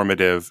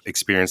performative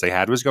experience they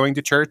had was going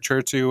to church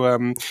or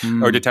to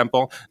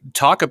temple,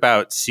 talk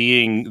about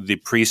seeing the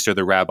priest or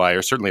the rabbi,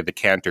 or certainly the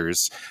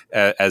cantors,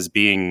 as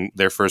being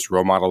their first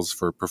role models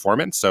for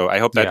performance. So I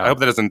hope that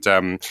doesn't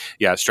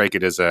strike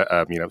it as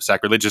a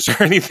sacrilegious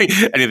or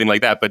anything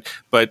like that.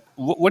 But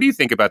what do you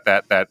think about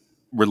that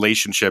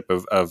relationship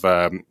of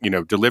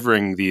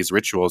delivering these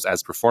rituals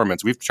as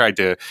performance? We've tried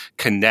to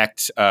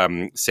connect,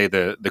 say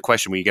the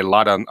question we get a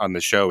lot on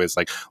the show is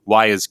like,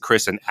 why is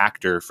Chris an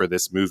actor for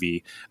this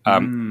movie?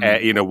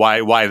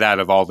 Why that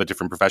of all the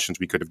different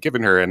professions we could have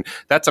given her? And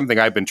that's something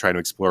I've been trying to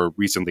explore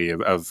recently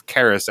of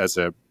Karras as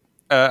a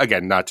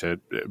again, not to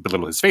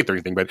belittle his faith or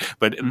anything, but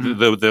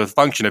the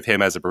function of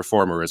him as a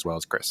performer as well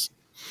as Chris.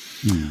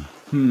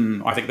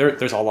 I think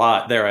there's a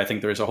lot there. I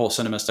think there's a whole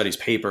cinema studies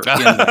paper in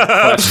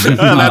that question.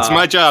 That's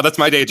my job. That's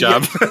my day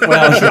job.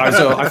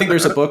 So I think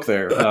there's a book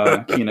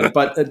there, Keenan.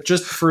 But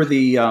just for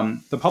the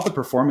public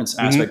performance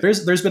aspect,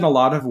 there's been a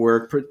lot of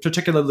work,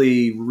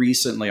 particularly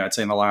recently, I'd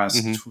say in the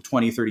last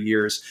 20, 30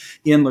 years,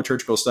 in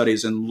liturgical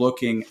studies, and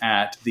looking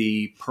at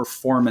the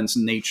performance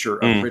nature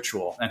of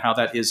ritual and how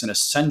that is an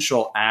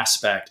essential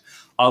aspect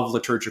of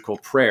liturgical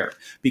prayer.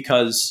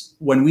 Because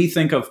when we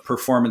think of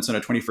performance in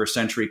a 21st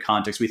century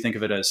context, we think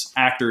of it as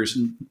actors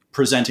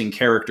presenting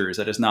characters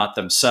that is not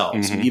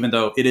themselves. And even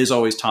though it is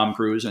always Tom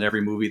Cruise in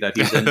every movie that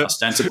he's in,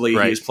 ostensibly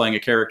he is playing a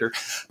character,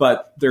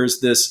 but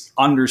there's this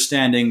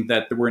understanding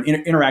that we're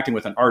interacting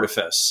with an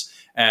artifice.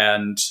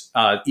 And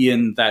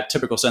in that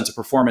typical sense of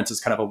performance, it's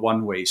kind of a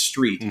one-way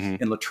street.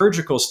 In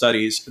liturgical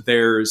studies,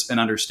 there's an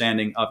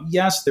understanding of,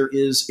 yes, there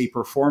is a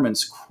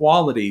performance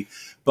quality,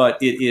 but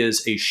it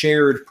is a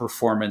shared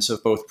performance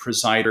of both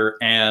presider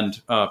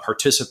and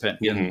participant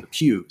in the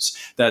pews,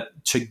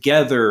 that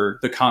together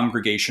the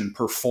congregation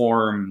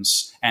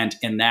performs and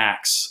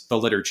enacts the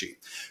liturgy.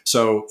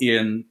 So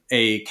in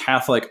a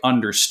Catholic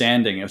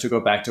understanding, to go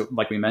back to,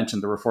 like we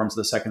mentioned, the reforms of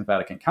the Second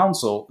Vatican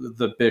Council,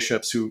 the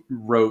bishops who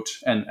wrote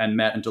and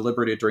met and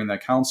deliberated during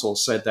that council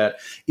said that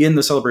in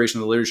the celebration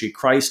of the liturgy,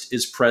 Christ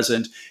is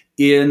present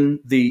in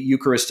the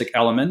Eucharistic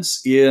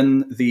elements,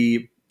 in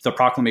the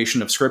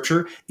proclamation of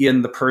Scripture,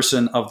 in the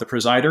person of the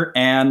presider,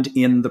 and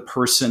in the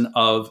person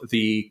of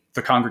the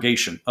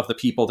congregation, of the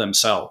people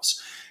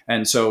themselves.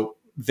 And so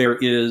there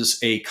is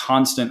a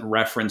constant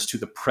reference to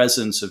the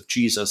presence of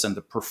Jesus, and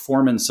the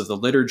performance of the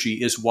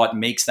liturgy is what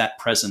makes that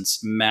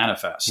presence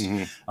manifest.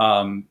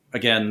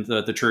 Again,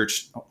 the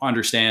Church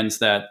understands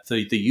that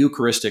the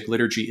Eucharistic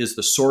liturgy is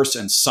the source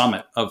and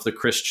summit of the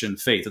Christian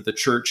faith, that the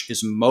Church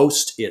is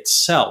most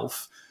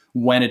itself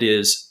when it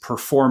is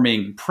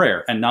performing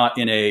prayer, and not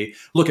in a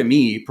look at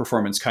me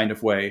performance kind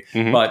of way,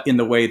 but in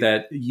the way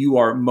that you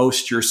are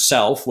most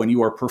yourself when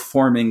you are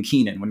performing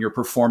Keenan, when you're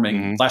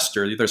performing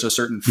Lester. There's a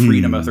certain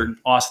freedom, a certain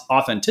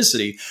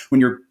authenticity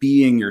when you're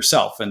being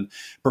yourself. And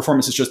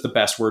performance is just the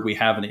best word we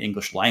have in the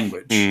English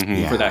language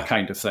for that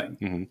kind of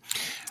thing.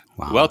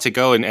 Wow. Well, to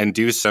go and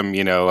do some,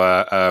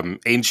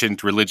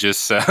 ancient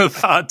religious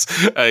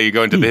thoughts, you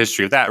go into the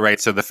history of that, right?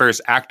 So the first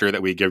actor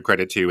that we give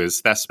credit to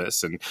is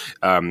Thespis,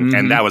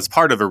 and that was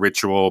part of a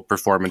ritual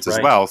performance as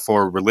well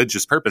for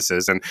religious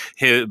purposes. And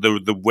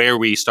the where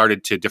we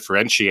started to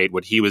differentiate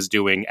what he was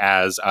doing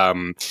as,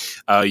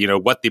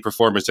 what the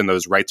performers in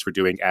those rites were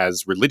doing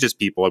as religious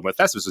people, and what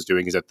Thespis was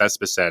doing is that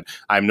Thespis said,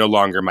 "I'm no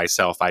longer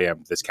myself; I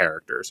am this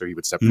character." So he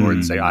would step forward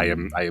and say, "I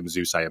am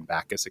Zeus, I am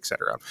Bacchus,"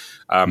 etc.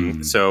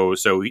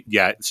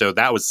 So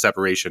that was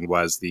separation,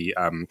 was the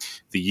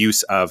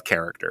use of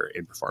character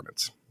in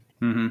performance.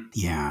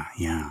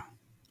 Yeah.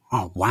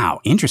 Oh, wow.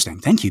 Interesting.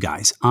 Thank you,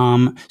 guys.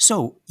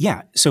 So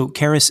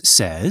Karras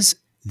says,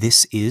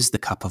 "This is the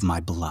cup of my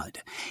blood."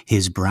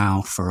 His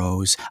brow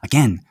furrows,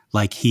 again,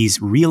 like he's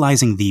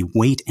realizing the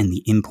weight and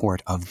the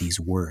import of these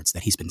words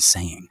that he's been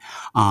saying.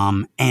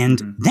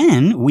 And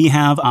then we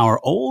have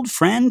our old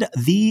friend,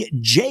 the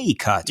J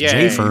cut. Yay.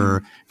 J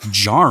for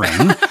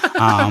jarring.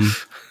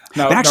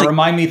 Now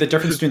remind me the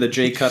difference between the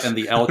J cut and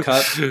the L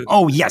cut.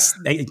 Oh, yes.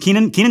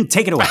 Keenan,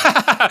 take it away.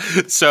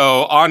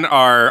 So on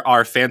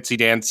our fancy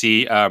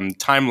dancy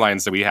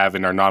timelines that we have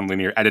in our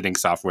nonlinear editing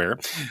software,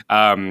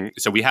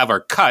 so we have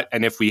our cut,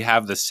 and if we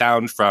have the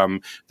sound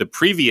from the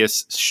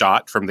previous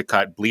shot from the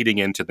cut bleeding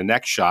into the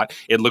next shot,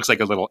 it looks like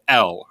a little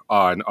L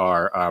on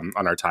our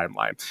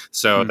timeline.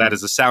 So that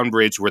is a sound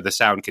bridge where the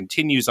sound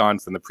continues on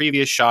from the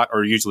previous shot,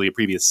 or usually a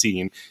previous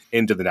scene,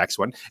 into the next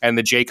one. And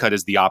the J cut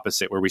is the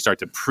opposite, where we start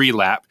to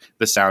pre-lap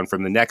the sound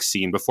from the next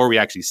scene before we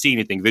actually see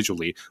anything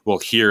visually. We'll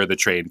hear the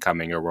train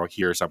coming, or we'll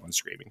hear someone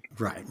screaming.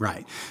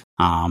 Right.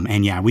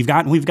 And yeah, we've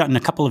gotten a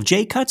couple of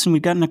J cuts and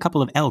we've gotten a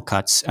couple of L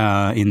cuts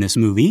in this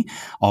movie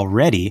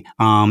already.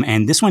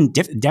 And this one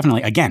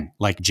definitely, again,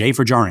 like J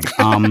for jarring.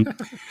 And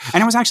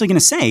I was actually going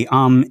to say,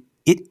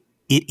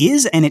 it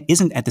is and it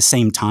isn't at the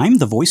same time.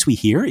 The voice we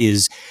hear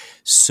is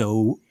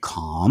so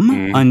calm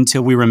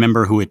until we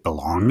remember who it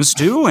belongs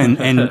to,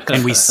 and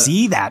we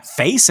see that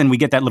face and we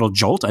get that little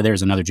jolt.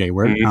 There's another J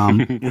word.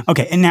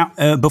 Okay, and now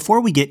before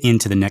we get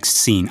into the next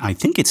scene, I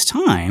think it's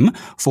time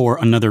for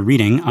another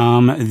reading.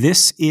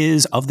 This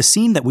is of the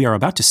scene that we are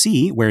about to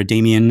see, where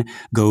Damien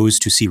goes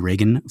to see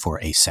Regan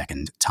for a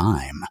second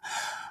time.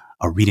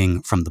 A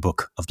reading from the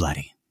Book of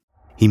Blatty.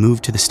 He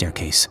moved to the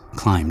staircase,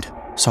 climbed,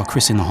 saw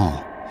Chris in the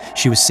hall.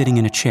 She was sitting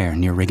in a chair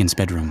near Regan's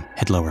bedroom,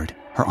 head lowered,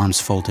 her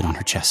arms folded on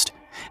her chest.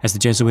 As the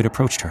Jesuit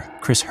approached her,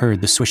 Chris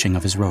heard the swishing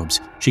of his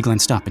robes. She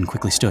glanced up and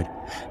quickly stood.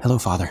 "Hello,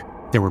 Father."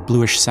 There were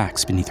bluish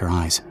sacs beneath her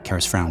eyes.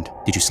 Karras frowned.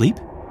 "Did you sleep?"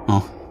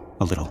 "Oh,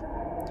 a little."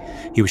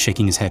 He was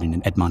shaking his head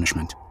in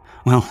admonishment.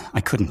 "Well,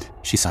 I couldn't,"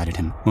 she sighed at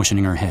him,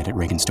 motioning her head at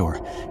Regan's door.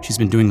 "She's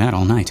been doing that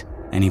all night.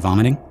 Any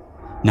vomiting?"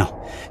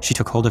 "No." She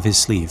took hold of his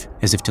sleeve,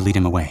 as if to lead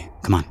him away.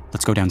 "Come on,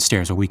 let's go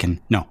downstairs or we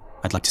can—" "No,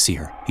 I'd like to see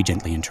her," he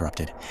gently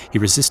interrupted. He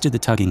resisted the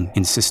tugging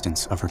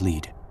insistence of her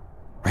lead.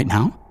 "Right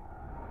now?"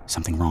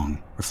 Something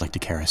wrong,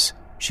 reflected Karras.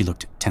 She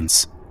looked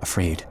tense,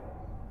 afraid.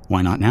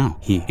 "Why not now?"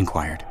 he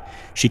inquired.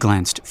 She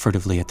glanced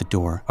furtively at the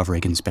door of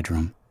Regan's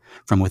bedroom.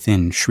 From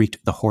within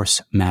shrieked the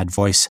hoarse, mad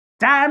voice,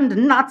 "Damned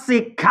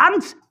Nazi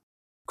cunt!"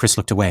 Chris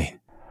looked away,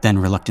 then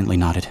reluctantly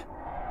nodded.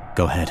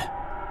 "Go ahead.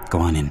 Go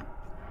on in."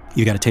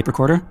 "You got a tape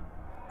recorder?"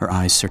 Her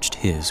eyes searched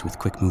his with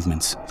quick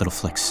movements, little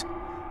flicks.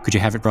 "Could you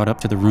have it brought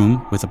up to the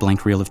room with a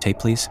blank reel of tape,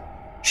 please?"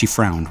 She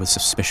frowned with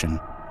suspicion.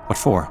 "What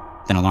for?"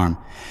 Then alarm.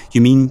 "You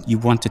mean you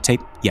want to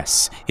tape?"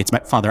 "Yes, it's my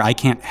father. I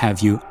can't have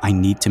you." "I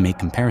need to make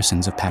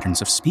comparisons of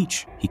patterns of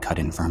speech," he cut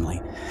in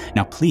firmly.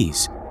 "Now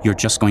please, you're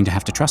just going to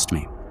have to trust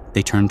me."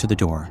 They turned to the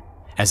door.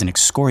 as an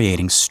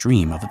excoriating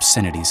stream of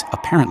obscenities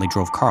apparently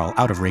drove Carl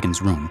out of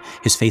Reagan's room,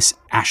 his face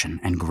ashen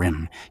and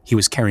grim. He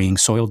was carrying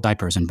soiled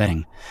diapers and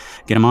bedding.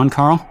 "Get him on,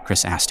 Carl?"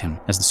 Chris asked him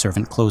as the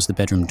servant closed the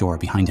bedroom door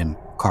behind him.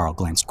 Carl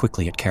glanced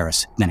quickly at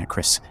Karras, then at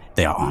Chris.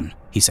 "They are on,"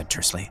 he said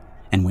tersely,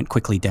 and went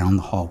quickly down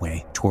the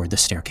hallway toward the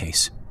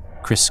staircase.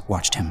 Chris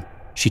watched him.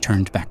 She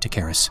turned back to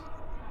Karras.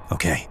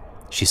 "Okay,"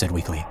 she said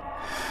weakly.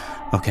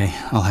 "Okay,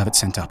 I'll have it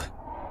sent up."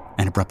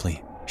 And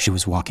abruptly, she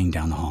was walking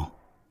down the hall.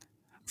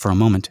 For a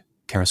moment,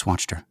 Karras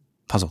watched her,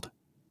 puzzled.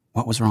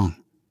 What was wrong?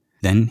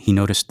 Then he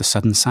noticed the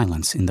sudden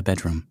silence in the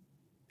bedroom.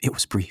 It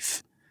was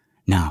brief.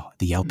 Now,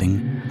 the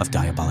yelping of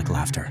diabolic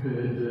laughter.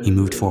 He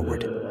moved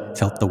forward,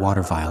 felt the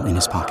water vial in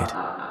his pocket.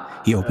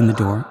 He opened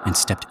the door and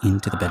stepped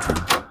into the bedroom.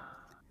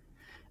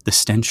 The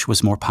stench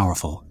was more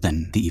powerful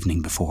than the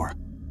evening before.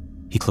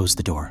 He closed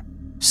the door,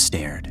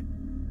 stared.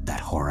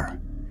 That horror,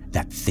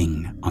 that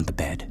thing on the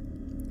bed.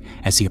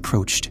 As he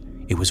approached,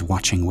 it was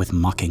watching with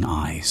mocking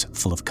eyes,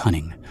 full of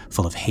cunning,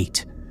 full of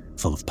hate,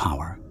 full of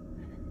power.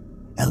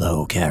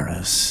 "Hello,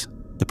 Karras."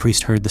 The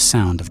priest heard the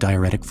sound of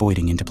diuretic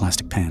voiding into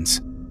plastic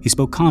pans. He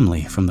spoke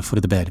calmly from the foot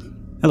of the bed.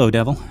 "Hello,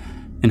 devil.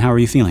 And how are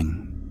you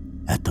feeling?"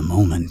 "At the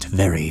moment,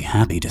 very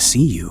happy to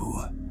see you.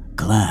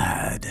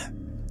 Glad."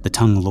 The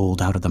tongue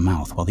lolled out of the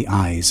mouth while the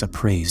eyes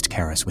appraised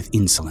Karras with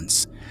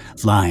insolence.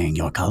 "Flying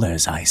your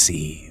colors, I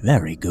see.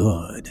 Very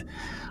good."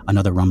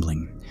 Another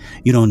rumbling.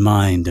 "You don't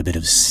mind a bit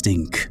of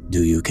stink,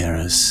 do you,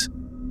 Karras?"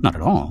 "Not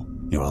at all."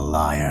 "You're a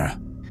liar."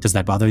 "Does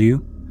that bother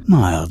you?"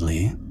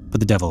 "Mildly. But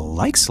the devil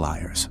likes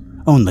liars."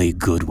 "Only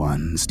good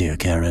ones, dear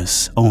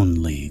Karras.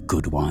 Only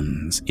good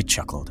ones," it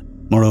chuckled.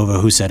 "Moreover,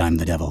 who said I'm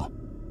the devil?"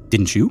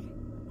 "Didn't you?"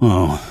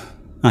 "Oh,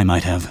 I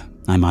might have.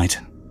 I might.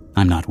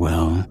 I'm not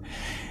well.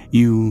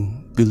 You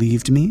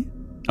believed me?"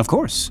 "Of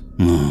course."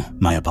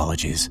 My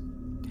apologies."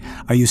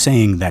 "Are you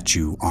saying that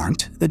you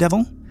aren't the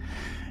devil?"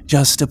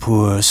 "Just a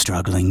poor,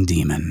 struggling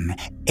demon.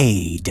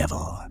 A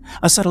devil.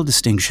 A subtle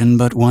distinction,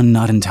 but one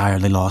not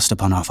entirely lost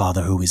upon our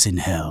Father who is in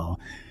hell.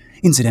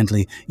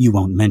 Incidentally, you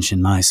won't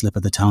mention my slip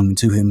of the tongue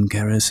to him,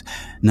 Karras.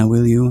 Now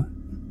will you?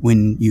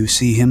 When you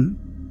see him?"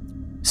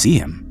 "See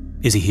him?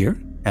 Is he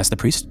here?" asked the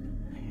priest.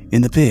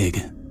 "In the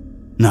pig?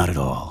 Not at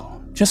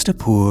all. Just a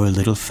poor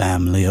little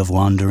family of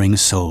wandering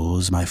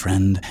souls, my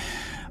friend.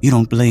 You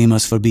don't blame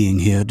us for being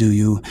here, do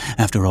you?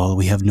 After all,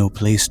 we have no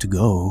place to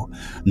go.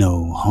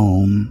 No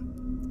home."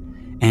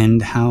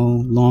 "And how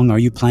long are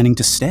you planning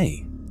to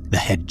stay?" The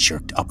head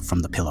jerked up from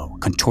the pillow,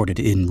 contorted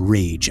in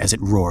rage as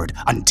it roared,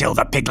 "Until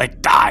the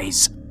piglet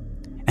dies!"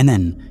 And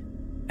then,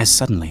 as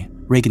suddenly,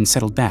 Reagan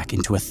settled back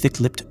into a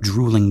thick-lipped,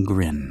 drooling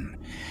grin.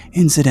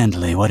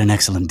 "Incidentally, what an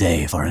excellent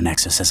day for an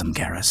exorcism,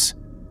 Karras."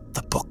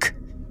 The book.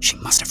 She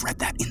must have read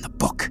that in the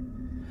book.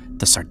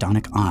 The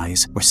sardonic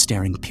eyes were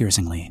staring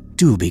piercingly.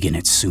 "Do begin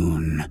it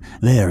soon.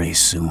 Very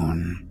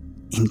soon."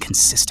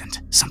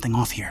 Inconsistent. Something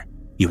off here.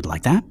 "You would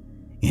like that?"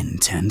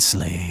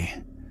 "Intensely."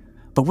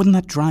 "But wouldn't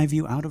that drive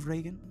you out of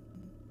Reagan?"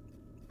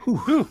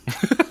 Yeesh.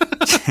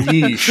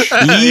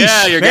 Yeesh.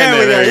 Yeah, you're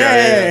getting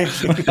there.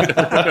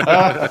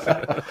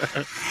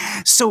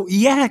 So,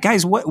 yeah,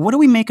 guys, what do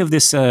we make of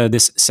this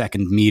this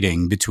second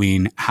meeting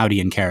between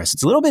Howdy and Karras?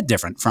 It's a little bit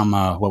different from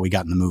what we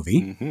got in the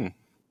movie. Mm-hmm.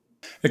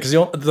 Because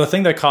the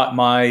thing that caught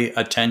my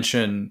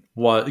attention,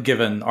 was,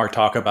 given our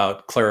talk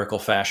about clerical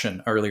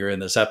fashion earlier in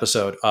this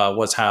episode,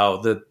 was how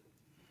the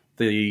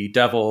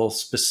devil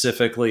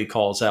specifically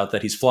calls out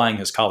that he's flying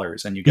his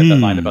colors, and you get that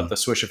line about the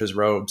swish of his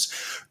robes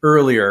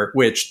earlier,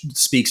 which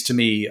speaks to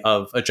me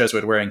of a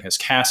Jesuit wearing his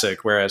cassock,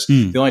 whereas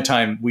the only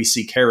time we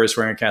see Karras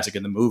wearing a cassock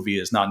in the movie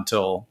is not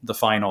until the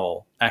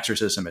final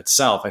exorcism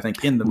itself. I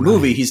think in the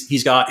movie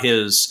he's got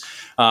his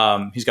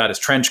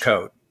trench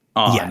coat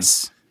on.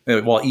 Yes.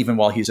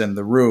 While he's in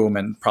the room,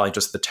 and probably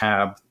just the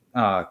tab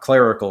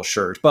clerical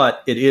shirt.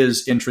 But it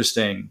is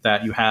interesting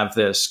that you have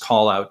this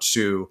call out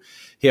to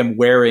him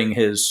wearing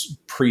his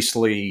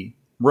priestly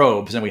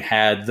robes, and we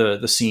had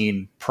the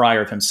scene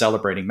prior to him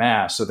celebrating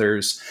Mass. So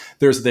there's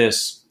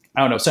this,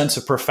 I don't know, sense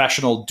of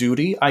professional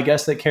duty, I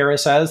guess, that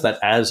Karras has, that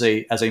as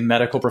a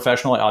medical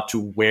professional, I ought to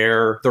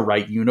wear the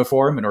right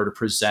uniform in order to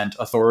present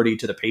authority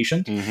to the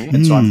patient. Mm-hmm.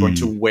 And so I'm going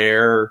to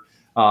wear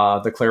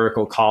the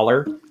clerical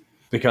collar.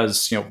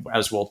 Because,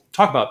 as we'll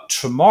talk about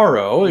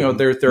tomorrow,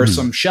 there are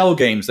some shell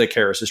games that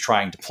Karras is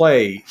trying to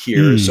play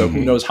here. So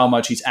who knows how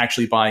much he's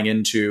actually buying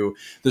into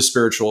the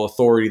spiritual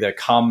authority that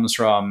comes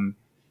from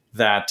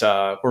that,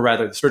 or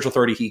rather the spiritual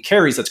authority he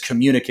carries that's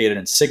communicated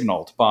and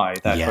signaled by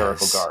that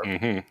clerical garb.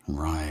 Mm-hmm.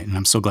 Right. And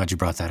I'm so glad you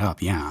brought that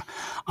up. Yeah.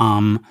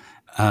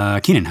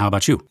 Keenan, how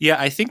about you? Yeah,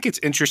 I think it's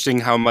interesting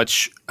how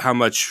much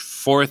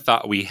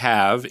forethought we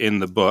have in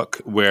the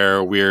book,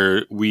 where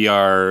we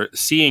are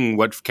seeing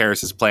what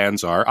Karras'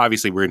 plans are.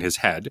 Obviously, we're in his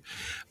head.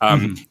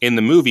 In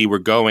the movie, we're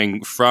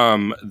going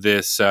from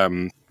this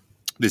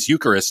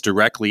Eucharist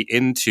directly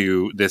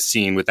into this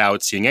scene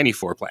without seeing any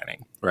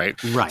foreplanning.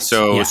 right? Right.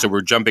 So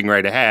we're jumping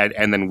right ahead,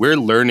 and then we're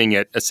learning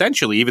it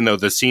essentially, even though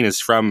the scene is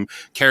from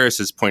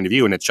Karras' point of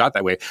view and it's shot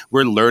that way,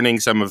 we're learning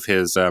some of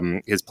his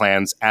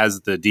plans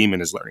as the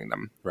demon is learning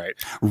them, right?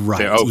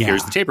 Right. So,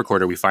 here's the tape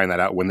recorder. We find that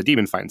out when the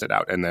demon finds it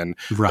out, and then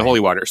the holy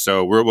water.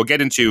 So we'll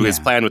get into his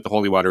plan with the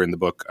holy water in the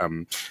book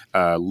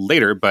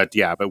later, but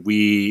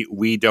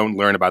we don't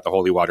learn about the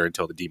holy water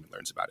until the demon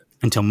learns about it.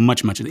 Until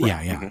much.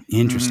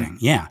 Interesting.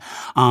 Yeah.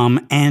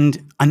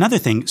 And another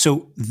thing,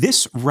 so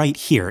this right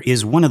here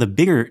is one of the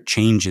bigger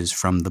changes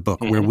from the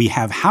book, where we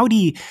have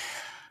Howdy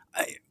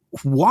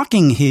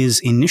walking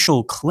his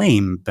initial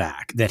claim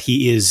back that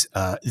he is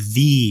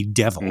the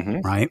devil,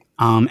 right?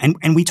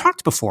 And we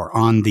talked before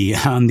on the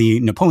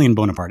Napoleon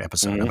Bonaparte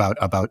episode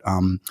about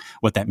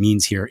what that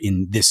means here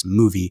in this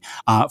movie.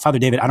 Father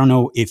David, I don't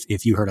know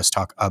if you heard us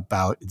talk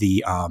about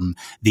the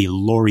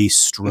Laurie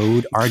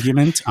Strode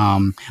argument.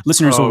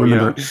 Listeners will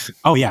remember.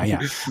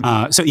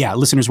 Yeah.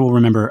 Listeners will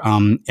remember.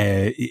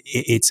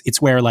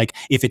 It's where, like,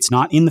 if it's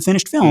not in the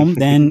finished film,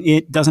 then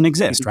it doesn't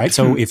exist, right?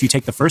 So if you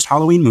take the first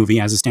Halloween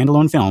movie as a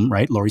standalone film,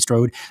 right, Laurie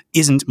Strode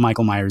isn't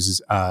Michael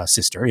Myers'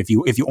 sister. If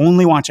you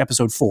only watch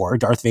episode 4,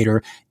 Darth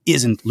Vader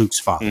isn't Luke's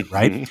father,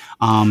 right?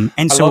 And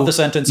I so love the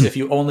sentence, if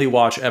you only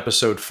watch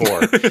episode 4.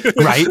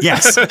 Right,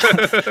 yes.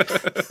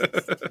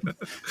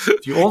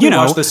 If you only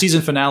watch the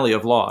season finale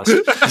of Lost.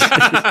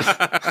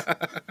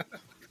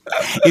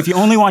 If you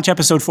only watch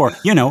episode 4,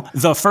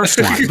 the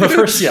first one. The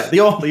first, the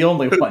only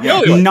one.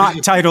 Yeah.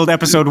 Not titled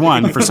episode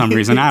 1 for some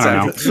reason. I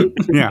don't know.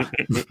 Yeah.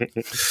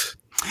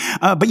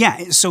 But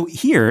so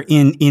here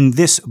in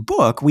this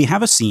book, we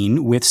have a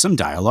scene with some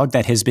dialogue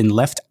that has been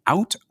left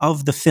out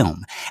of the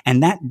film.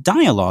 And that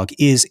dialogue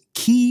is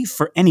key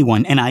for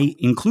anyone, and I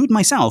include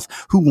myself,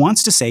 who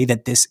wants to say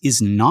that this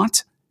is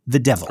not the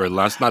devil. Or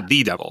not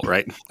the devil,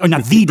 right? Or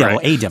not the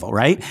devil, a devil,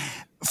 right?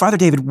 Father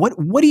David,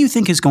 what do you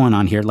think is going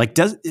on here? Like,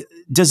 does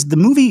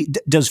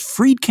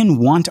Friedkin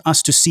want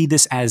us to see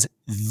this as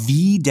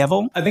the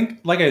devil? I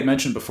think, like I had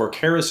mentioned before,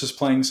 Karras is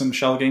playing some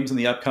shell games in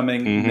the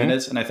upcoming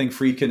minutes, and I think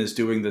Friedkin is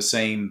doing the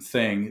same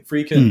thing.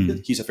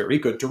 Friedkin, he's a very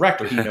good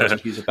director. He knows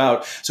what he's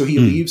about. So he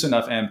leaves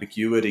enough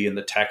ambiguity in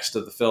the text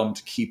of the film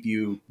to keep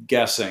you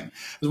guessing.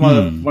 It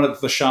was one of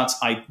the shots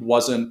I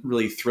wasn't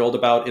really thrilled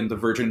about in the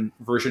version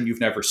you've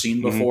never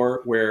seen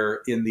before,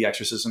 where in the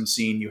exorcism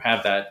scene, you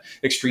have that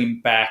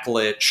extreme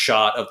backlit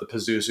shot of the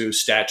Pazuzu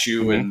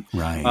statue and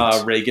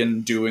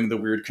Reagan doing the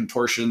weird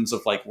contortions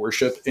of like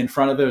worship in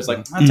front of it. It was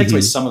like, that takes away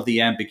some of the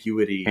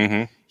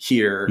ambiguity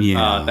here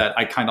that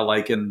I kind of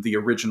like in the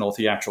original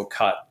theatrical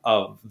cut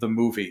of the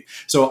movie.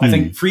 So I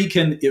think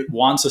Friedkin, it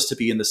wants us to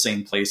be in the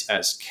same place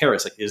as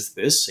Karras. Like, is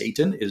this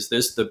Satan? Is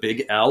this the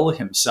big L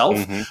himself?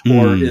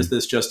 Or is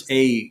this just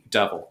a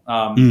devil?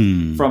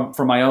 From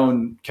my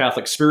own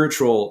Catholic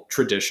spiritual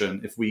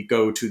tradition, if we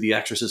go to the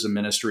exorcism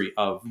ministry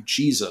of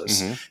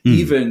Jesus,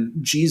 even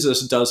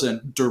Jesus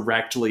doesn't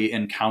directly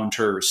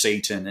encounter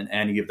Satan and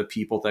any of the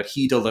people that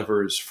he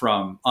delivers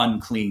from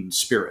unclean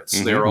spirits.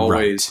 They're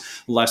always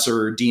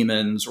lesser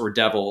demons or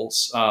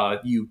devils.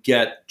 You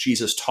get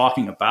Jesus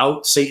talking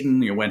about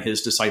Satan. When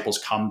his disciples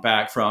come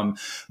back from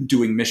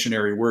doing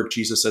missionary work,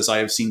 Jesus says, I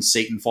have seen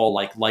Satan fall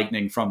like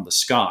lightning from the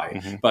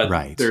sky.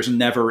 But there's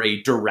never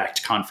a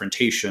direct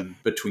confrontation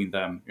between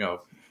them.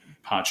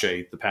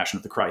 Pace, the Passion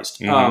of the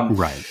Christ,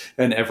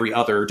 and every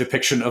other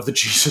depiction of the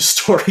Jesus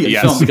story in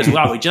film, because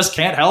we just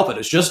can't help it.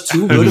 It's just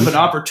too good of an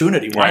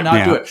opportunity. Why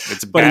not do it?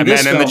 It's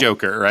Batman and the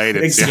Joker, right?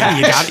 It's,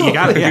 exactly. You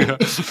got it. You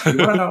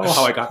want to know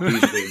how I got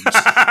these wings?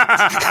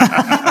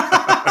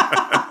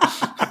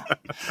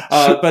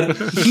 But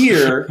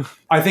here,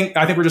 I think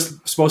we're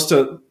just supposed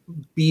to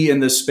be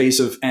in this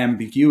space of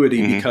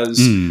ambiguity because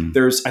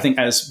there's, I think,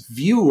 as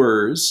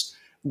viewers,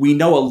 we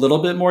know a little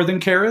bit more than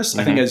Karras.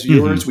 I think as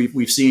viewers,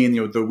 we've seen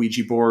the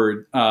Ouija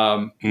board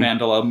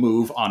mandala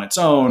move on its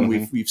own.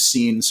 We've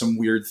seen some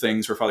weird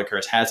things where Father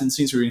Karras hasn't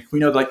seen. So we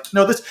know, like,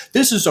 no,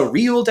 this is a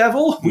real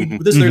devil.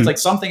 There's like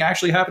something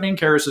actually happening.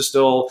 Karras is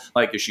still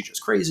like, is she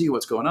just crazy?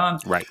 What's going on?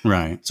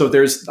 Right. So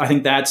I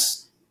think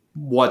that's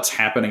what's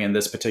happening in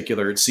this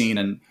particular scene.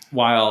 And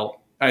while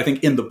I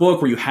think in the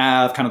book, where you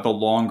have kind of the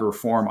longer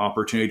form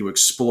opportunity to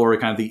explore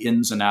kind of the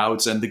ins and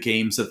outs and the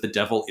games that the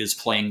devil is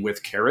playing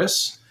with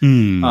Karras,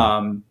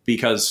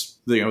 because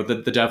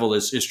the devil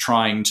is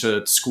trying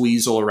to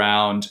squeezle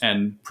around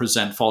and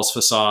present false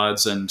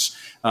facades and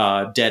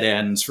dead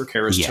ends for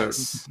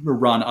Karras to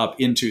run up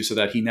into, so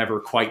that he never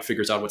quite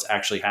figures out what's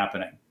actually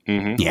happening.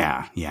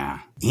 Yeah.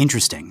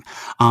 Interesting.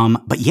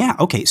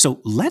 Okay,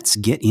 so let's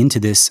get into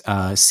this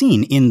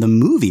scene in the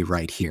movie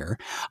right here.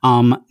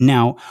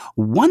 Now,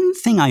 one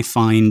thing I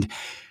find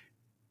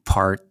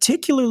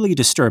particularly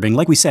disturbing,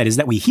 like we said, is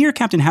that we hear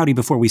Captain Howdy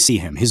before we see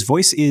him. His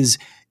voice is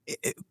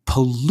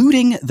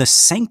polluting the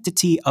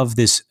sanctity of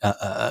this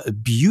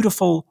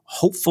beautiful,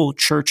 hopeful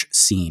church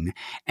scene.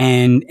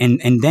 And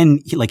then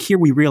like here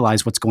we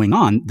realize what's going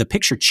on. The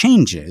picture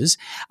changes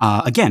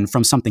again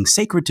from something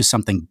sacred to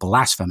something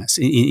blasphemous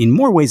in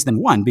more ways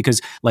than one,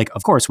 because like,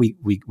 of course we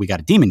got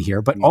a demon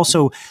here, but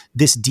also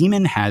this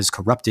demon has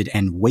corrupted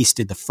and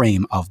wasted the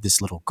frame of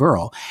this little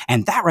girl.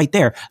 And that right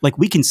there, like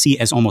we can see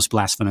as almost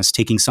blasphemous,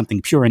 taking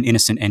something pure and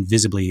innocent and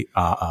visibly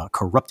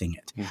corrupting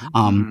it.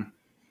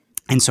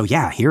 And so,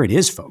 yeah, here it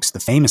is, folks. The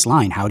famous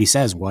line, Howdy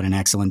says, "What an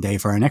excellent day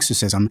for an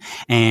exorcism."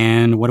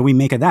 And what do we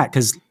make of that?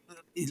 Because,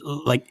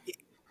 like,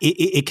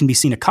 it can be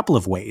seen a couple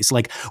of ways.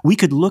 Like, we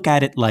could look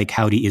at it like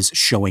Howdy is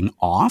showing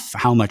off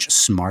how much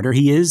smarter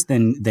he is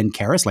than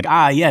Karras. Like,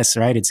 yes,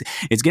 right.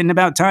 It's getting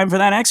about time for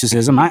that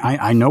exorcism.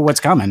 I know what's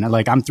coming.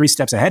 Like, I'm 3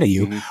 steps ahead of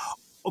you.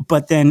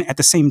 But then at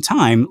the same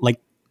time, like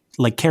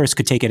Karras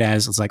could take it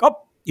as it's like, oh,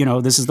 you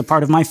know, this is the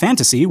part of my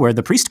fantasy where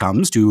the priest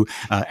comes to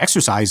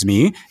exorcise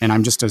me, and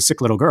I'm just a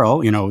sick little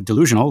girl, you know,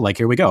 delusional. Like,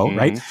 here we go,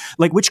 right?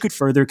 Like, which could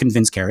further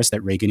convince Karras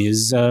that Regan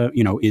is,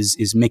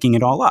 is making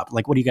it all up.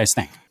 Like, what do you guys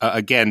think?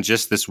 Again,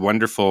 just this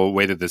wonderful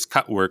way that this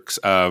cut works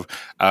of,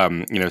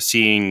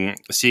 seeing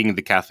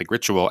the Catholic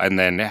ritual and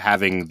then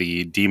having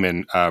the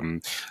demon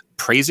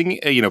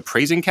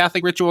praising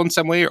Catholic ritual in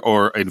some way,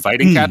 or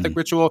inviting Catholic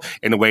ritual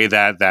in a way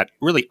that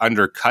really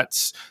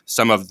undercuts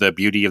some of the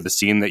beauty of the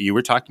scene that you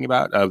were talking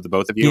about, of the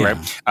both of you,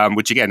 right?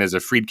 Which again is a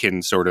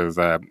Friedkin sort of,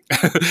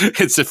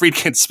 it's a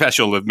Friedkin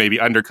special of maybe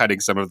undercutting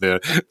some of the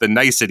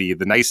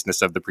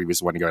niceness of the previous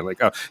one, going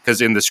like, oh,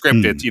 because in the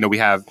script, it's, we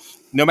have,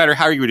 no matter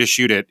how you were to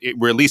shoot it,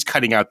 we're at least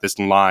cutting out this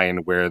line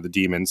where the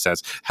demon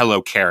says,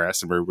 "Hello,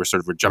 Karras," and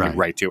we're jumping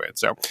right to it.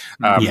 So,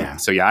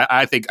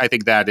 I think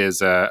that is,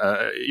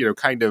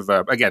 kind of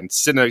again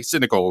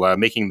cynical,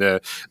 making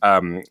the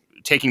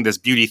taking this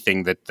beauty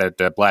thing that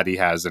Blatty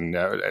has and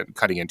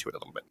cutting into it a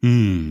little bit.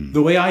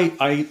 The way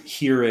I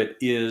hear it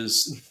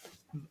is,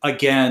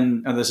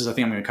 again, and this is a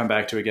thing I'm going to come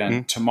back to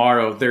again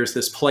tomorrow, there's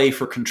this play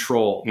for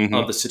control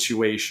of the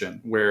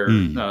situation where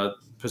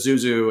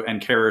Pazuzu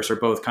and Karras are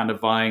both kind of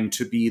vying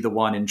to be the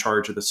one in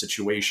charge of the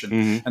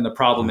situation. And the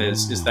problem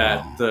is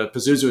that the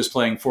Pazuzu is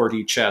playing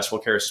 4D chess while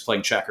Karras is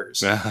playing checkers,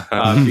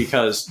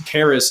 because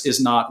Karras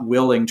is not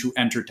willing to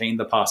entertain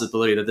the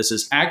possibility that this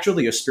is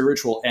actually a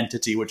spiritual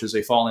entity, which is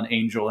a fallen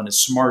angel and is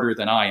smarter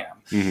than I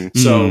am.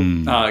 So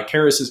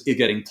Karras is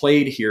getting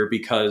played here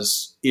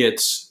because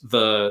it's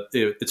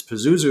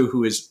Pazuzu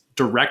who is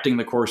directing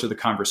the course of the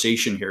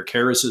conversation here.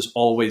 Karras is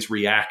always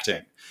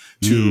reacting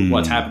to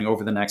what's happening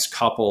over the next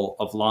couple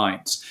of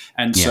lines.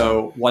 And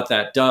so what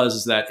that does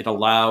is that it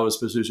allows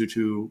Pazuzu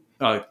to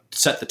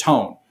set the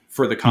tone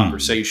for the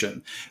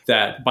conversation.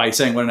 That by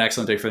saying "what an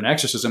excellent day for an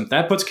exorcism,"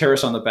 that puts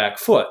Karras on the back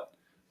foot.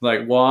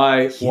 Like,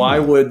 why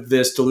would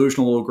this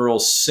delusional little girl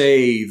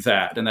say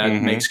that? And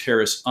that makes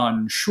Karras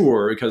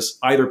unsure, because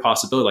either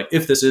possibility, like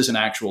if this is an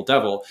actual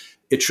devil,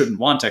 it shouldn't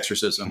want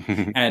exorcism.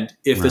 And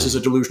if this is a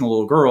delusional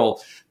little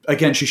girl,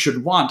 again, she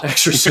should want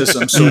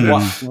exorcism.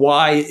 So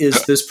why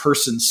is this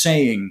person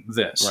saying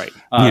this? Right.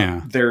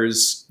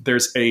 There's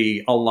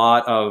a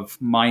lot of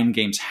mind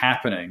games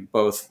happening,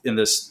 both in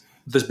this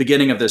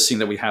beginning of this scene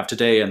that we have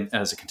today and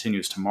as it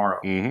continues tomorrow.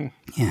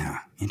 Yeah,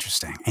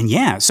 interesting.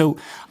 And so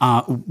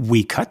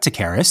we cut to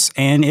Karras,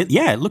 and it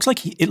looks like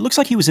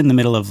he was in the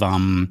middle of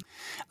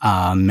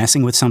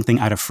messing with something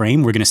out of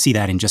frame. We're going to see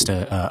that in just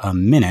a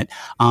minute.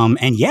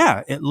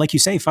 Like you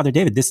say, Father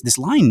David, this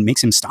line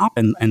makes him stop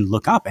and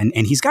look up,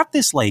 and he's got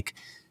this like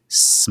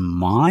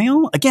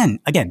smile again,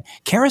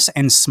 Karras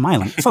and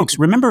smiling. Folks,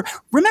 remember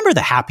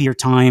the happier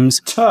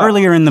times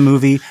earlier in the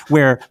movie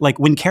where like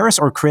when Karras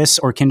or Chris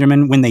or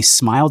Kinderman, when they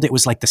smiled, it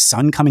was like the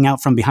sun coming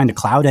out from behind a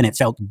cloud and it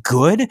felt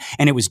good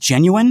and it was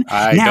genuine.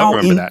 I don't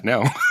remember that.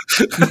 No.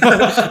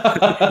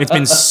 It's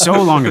been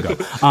so long ago.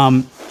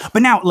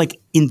 But now, like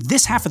in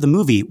this half of the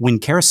movie, when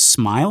Karras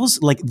smiles,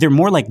 like they're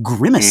more like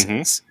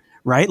grimaces.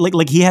 Right?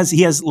 Like he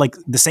has like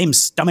the same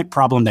stomach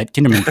problem that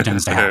Kinderman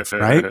pretends to have,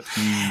 right?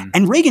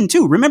 And Regan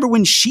too. Remember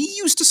when she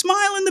used to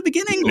smile in the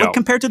beginning, like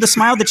compared to the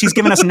smile that she's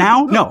given us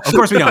now? No, of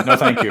course we don't. No,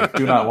 thank you.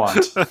 Do not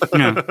want.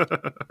 No.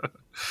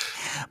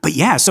 But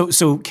so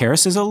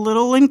Karras is a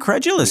little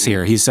incredulous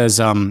here. He says,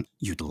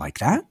 "You'd like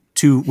that?"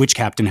 To which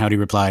Captain Howdy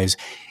replies,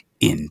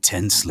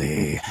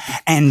 "Intensely."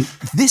 And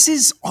this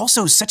is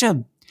also such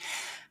a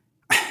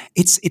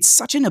it's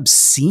such an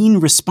obscene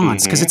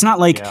response, because it's not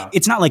like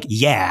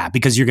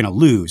because you're gonna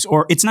lose,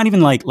 or it's not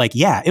even like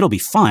it'll be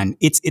fun.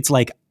 It's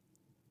like,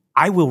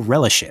 I will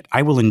relish it.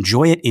 I will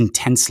enjoy it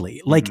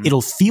intensely. Like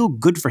it'll feel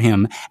good for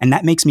him, and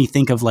that makes me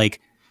think of like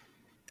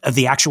of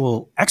the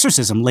actual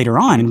exorcism later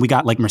on. And we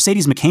got like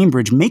Mercedes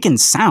McCambridge making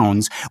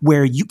sounds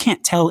where you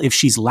can't tell if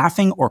she's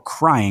laughing or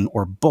crying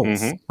or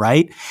both,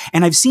 right?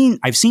 And I've seen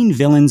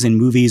villains in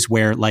movies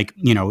where like,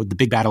 the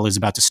big battle is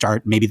about to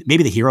start. Maybe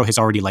the hero has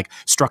already like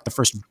struck the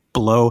first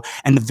blow,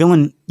 and the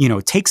villain,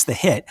 takes the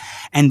hit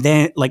and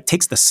then like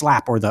takes the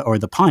slap or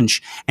the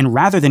punch. And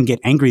rather than get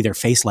angry, their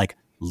face like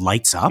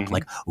lights up,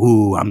 like,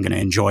 ooh, I'm going to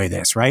enjoy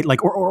this, right?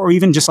 Like, or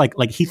even just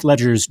like Heath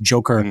Ledger's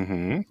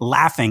Joker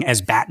laughing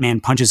as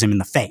Batman punches him in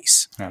the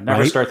face. Yeah,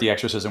 never start the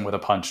exorcism with a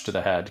punch to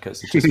the head,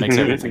 because it just makes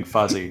everything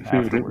fuzzy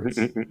afterwards.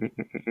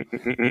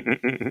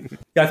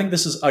 Yeah, I think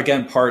this is,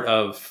 again, part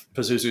of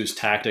Pazuzu's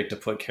tactic to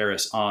put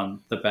Karras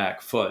on the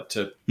back foot,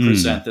 to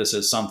present this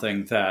as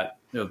something that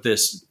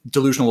this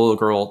delusional little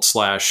girl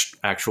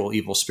 / actual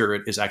evil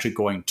spirit is actually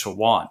going to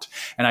want.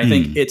 And I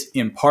think it's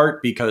in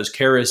part because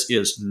Karras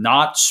is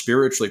not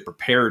spiritually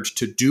prepared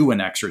to do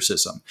an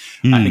exorcism.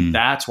 I think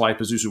that's why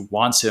Pazuzu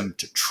wants him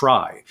to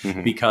try,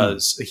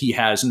 because he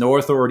has no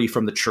authority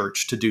from the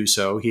church to do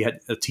so.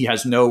 He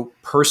has no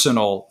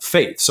personal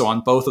faith. So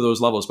on both of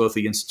those levels, both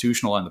the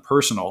institutional and the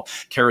personal,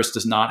 Karras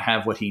does not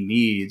have what he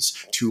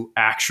needs to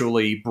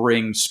actually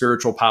bring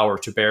spiritual power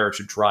to bear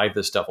to drive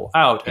this devil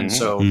out. And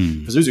so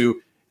Pazuzu,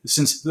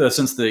 since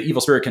the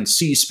evil spirit can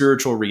see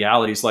spiritual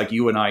realities like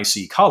you and I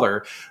see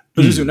color,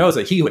 Pazuzu knows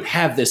that he would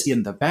have this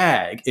in the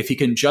bag if he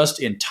can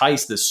just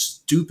entice this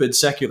stupid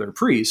secular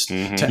priest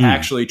to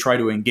actually try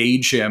to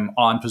engage him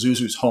on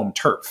Pazuzu's home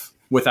turf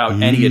without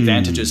any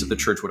advantages that the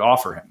church would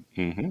offer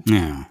him.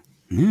 Yeah.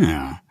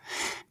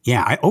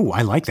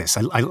 I like this.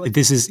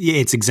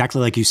 It's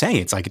exactly like you say.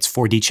 It's like it's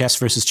 4D chess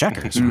versus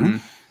checkers. Right?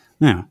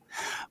 Yeah.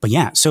 But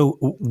yeah, so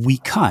we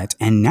cut,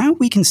 and now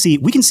we can see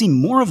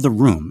more of the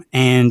room,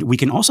 and we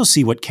can also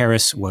see what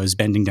Karras was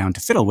bending down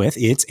to fiddle with.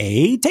 It's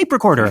a tape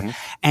recorder,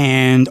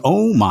 and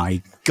oh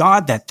my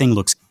God, that thing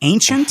looks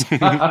ancient.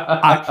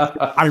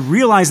 I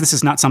realize this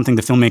is not something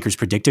the filmmakers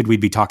predicted we'd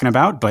be talking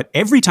about, but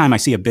every time I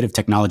see a bit of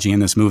technology in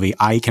this movie,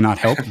 I cannot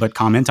help but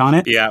comment on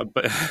it. Yeah,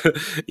 but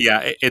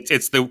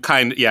it's the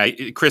kind. Yeah,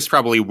 Chris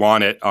probably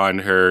won it on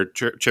her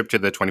trip to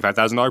the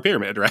 $25,000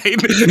 pyramid, right?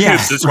 Yeah,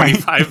 it's a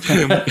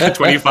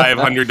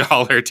 $2,500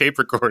 tape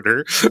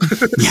recorder.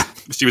 Yeah,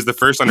 she was the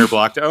first on her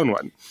block to own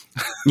one.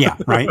 Yeah,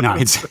 right. No,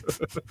 it's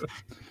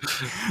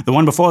the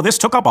one before this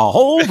took up a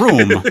whole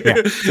room.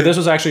 Yeah. So this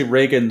was actually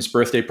Reagan's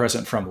birthday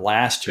present from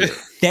last year.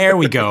 There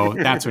we go.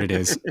 That's what it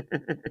is.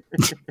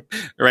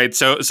 Right.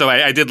 So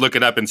I did look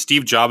it up, and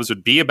Steve Jobs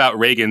would be about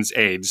Reagan's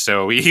age,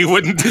 so he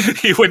wouldn't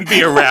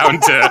be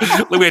around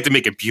to. We have to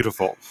make it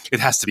beautiful. It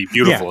has to be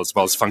beautiful as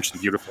well as function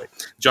beautifully.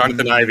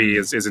 Jonathan Ivey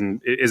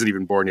isn't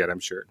even born yet, I'm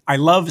sure. I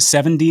love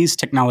 70s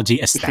technology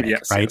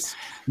aesthetic, right? Yes.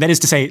 That is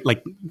to say,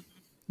 like,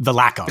 the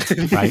lack of,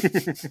 right?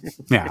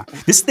 Yeah.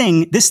 This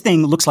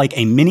thing looks like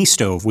a mini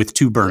stove with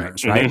two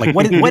burners, right? Like,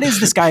 what is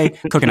this guy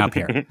cooking up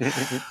here?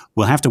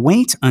 We'll have to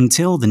wait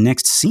until the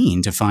next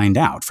scene to find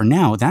out. For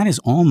now, that is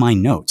all my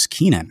notes.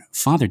 Keenan,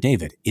 Father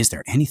David, is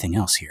there anything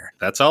else here?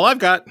 That's all I've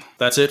got.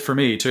 That's it for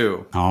me,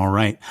 too. All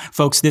right.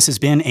 Folks, this has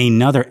been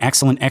another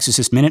excellent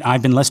Exorcist Minute.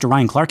 I've been Lester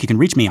Ryan Clark. You can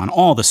reach me on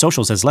all the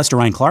socials as Lester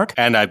Ryan Clark.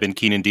 And I've been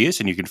Keenan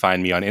Diaz, and you can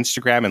find me on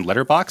Instagram and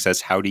Letterboxd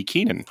as Howdy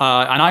Keenan.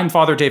 And I'm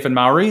Father David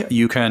Mowry.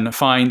 You can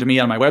find me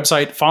on my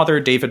website,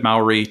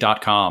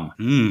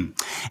 fatherdavidmowry.com.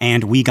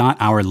 And we got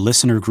our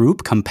listener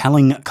group,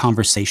 Compelling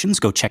Conversations.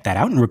 Go check that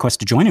out and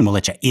request to join, and we'll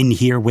let you in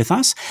here with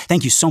us.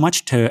 Thank you so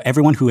much to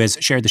everyone who has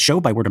shared the show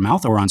by word of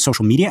mouth or on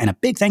social media. And a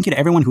big thank you to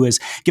everyone who has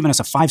given us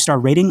a 5-star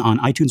rating on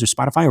iTunes or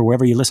Spotify or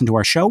wherever you listen to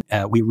our show.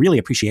 We really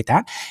appreciate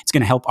that. It's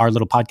going to help our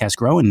little podcast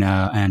grow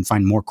and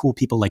find more cool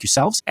people like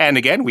yourselves. And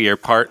again, we are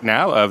part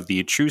now of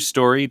the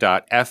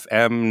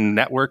TrueStory.fm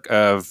network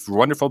of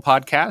wonderful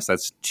podcasts.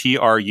 That's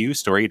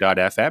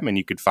TRU-story.fm. And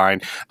you could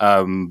find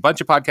a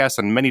bunch of podcasts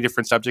on many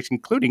different subjects,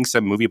 including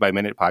some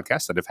movie-by-minute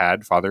podcasts that have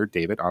had Father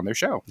David on their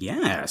show.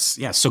 Yes.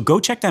 So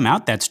go check them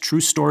out. That's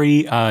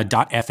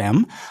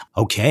TrueStory.fm.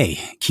 Okay,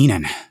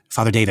 Keenan,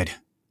 Father David,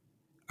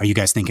 are you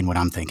guys thinking what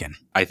I'm thinking?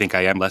 I think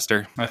I am,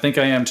 Lester. I think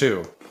I am,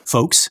 too.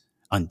 Folks,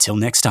 until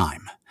next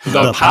time.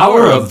 The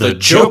power of the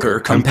Joker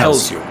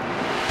compels you.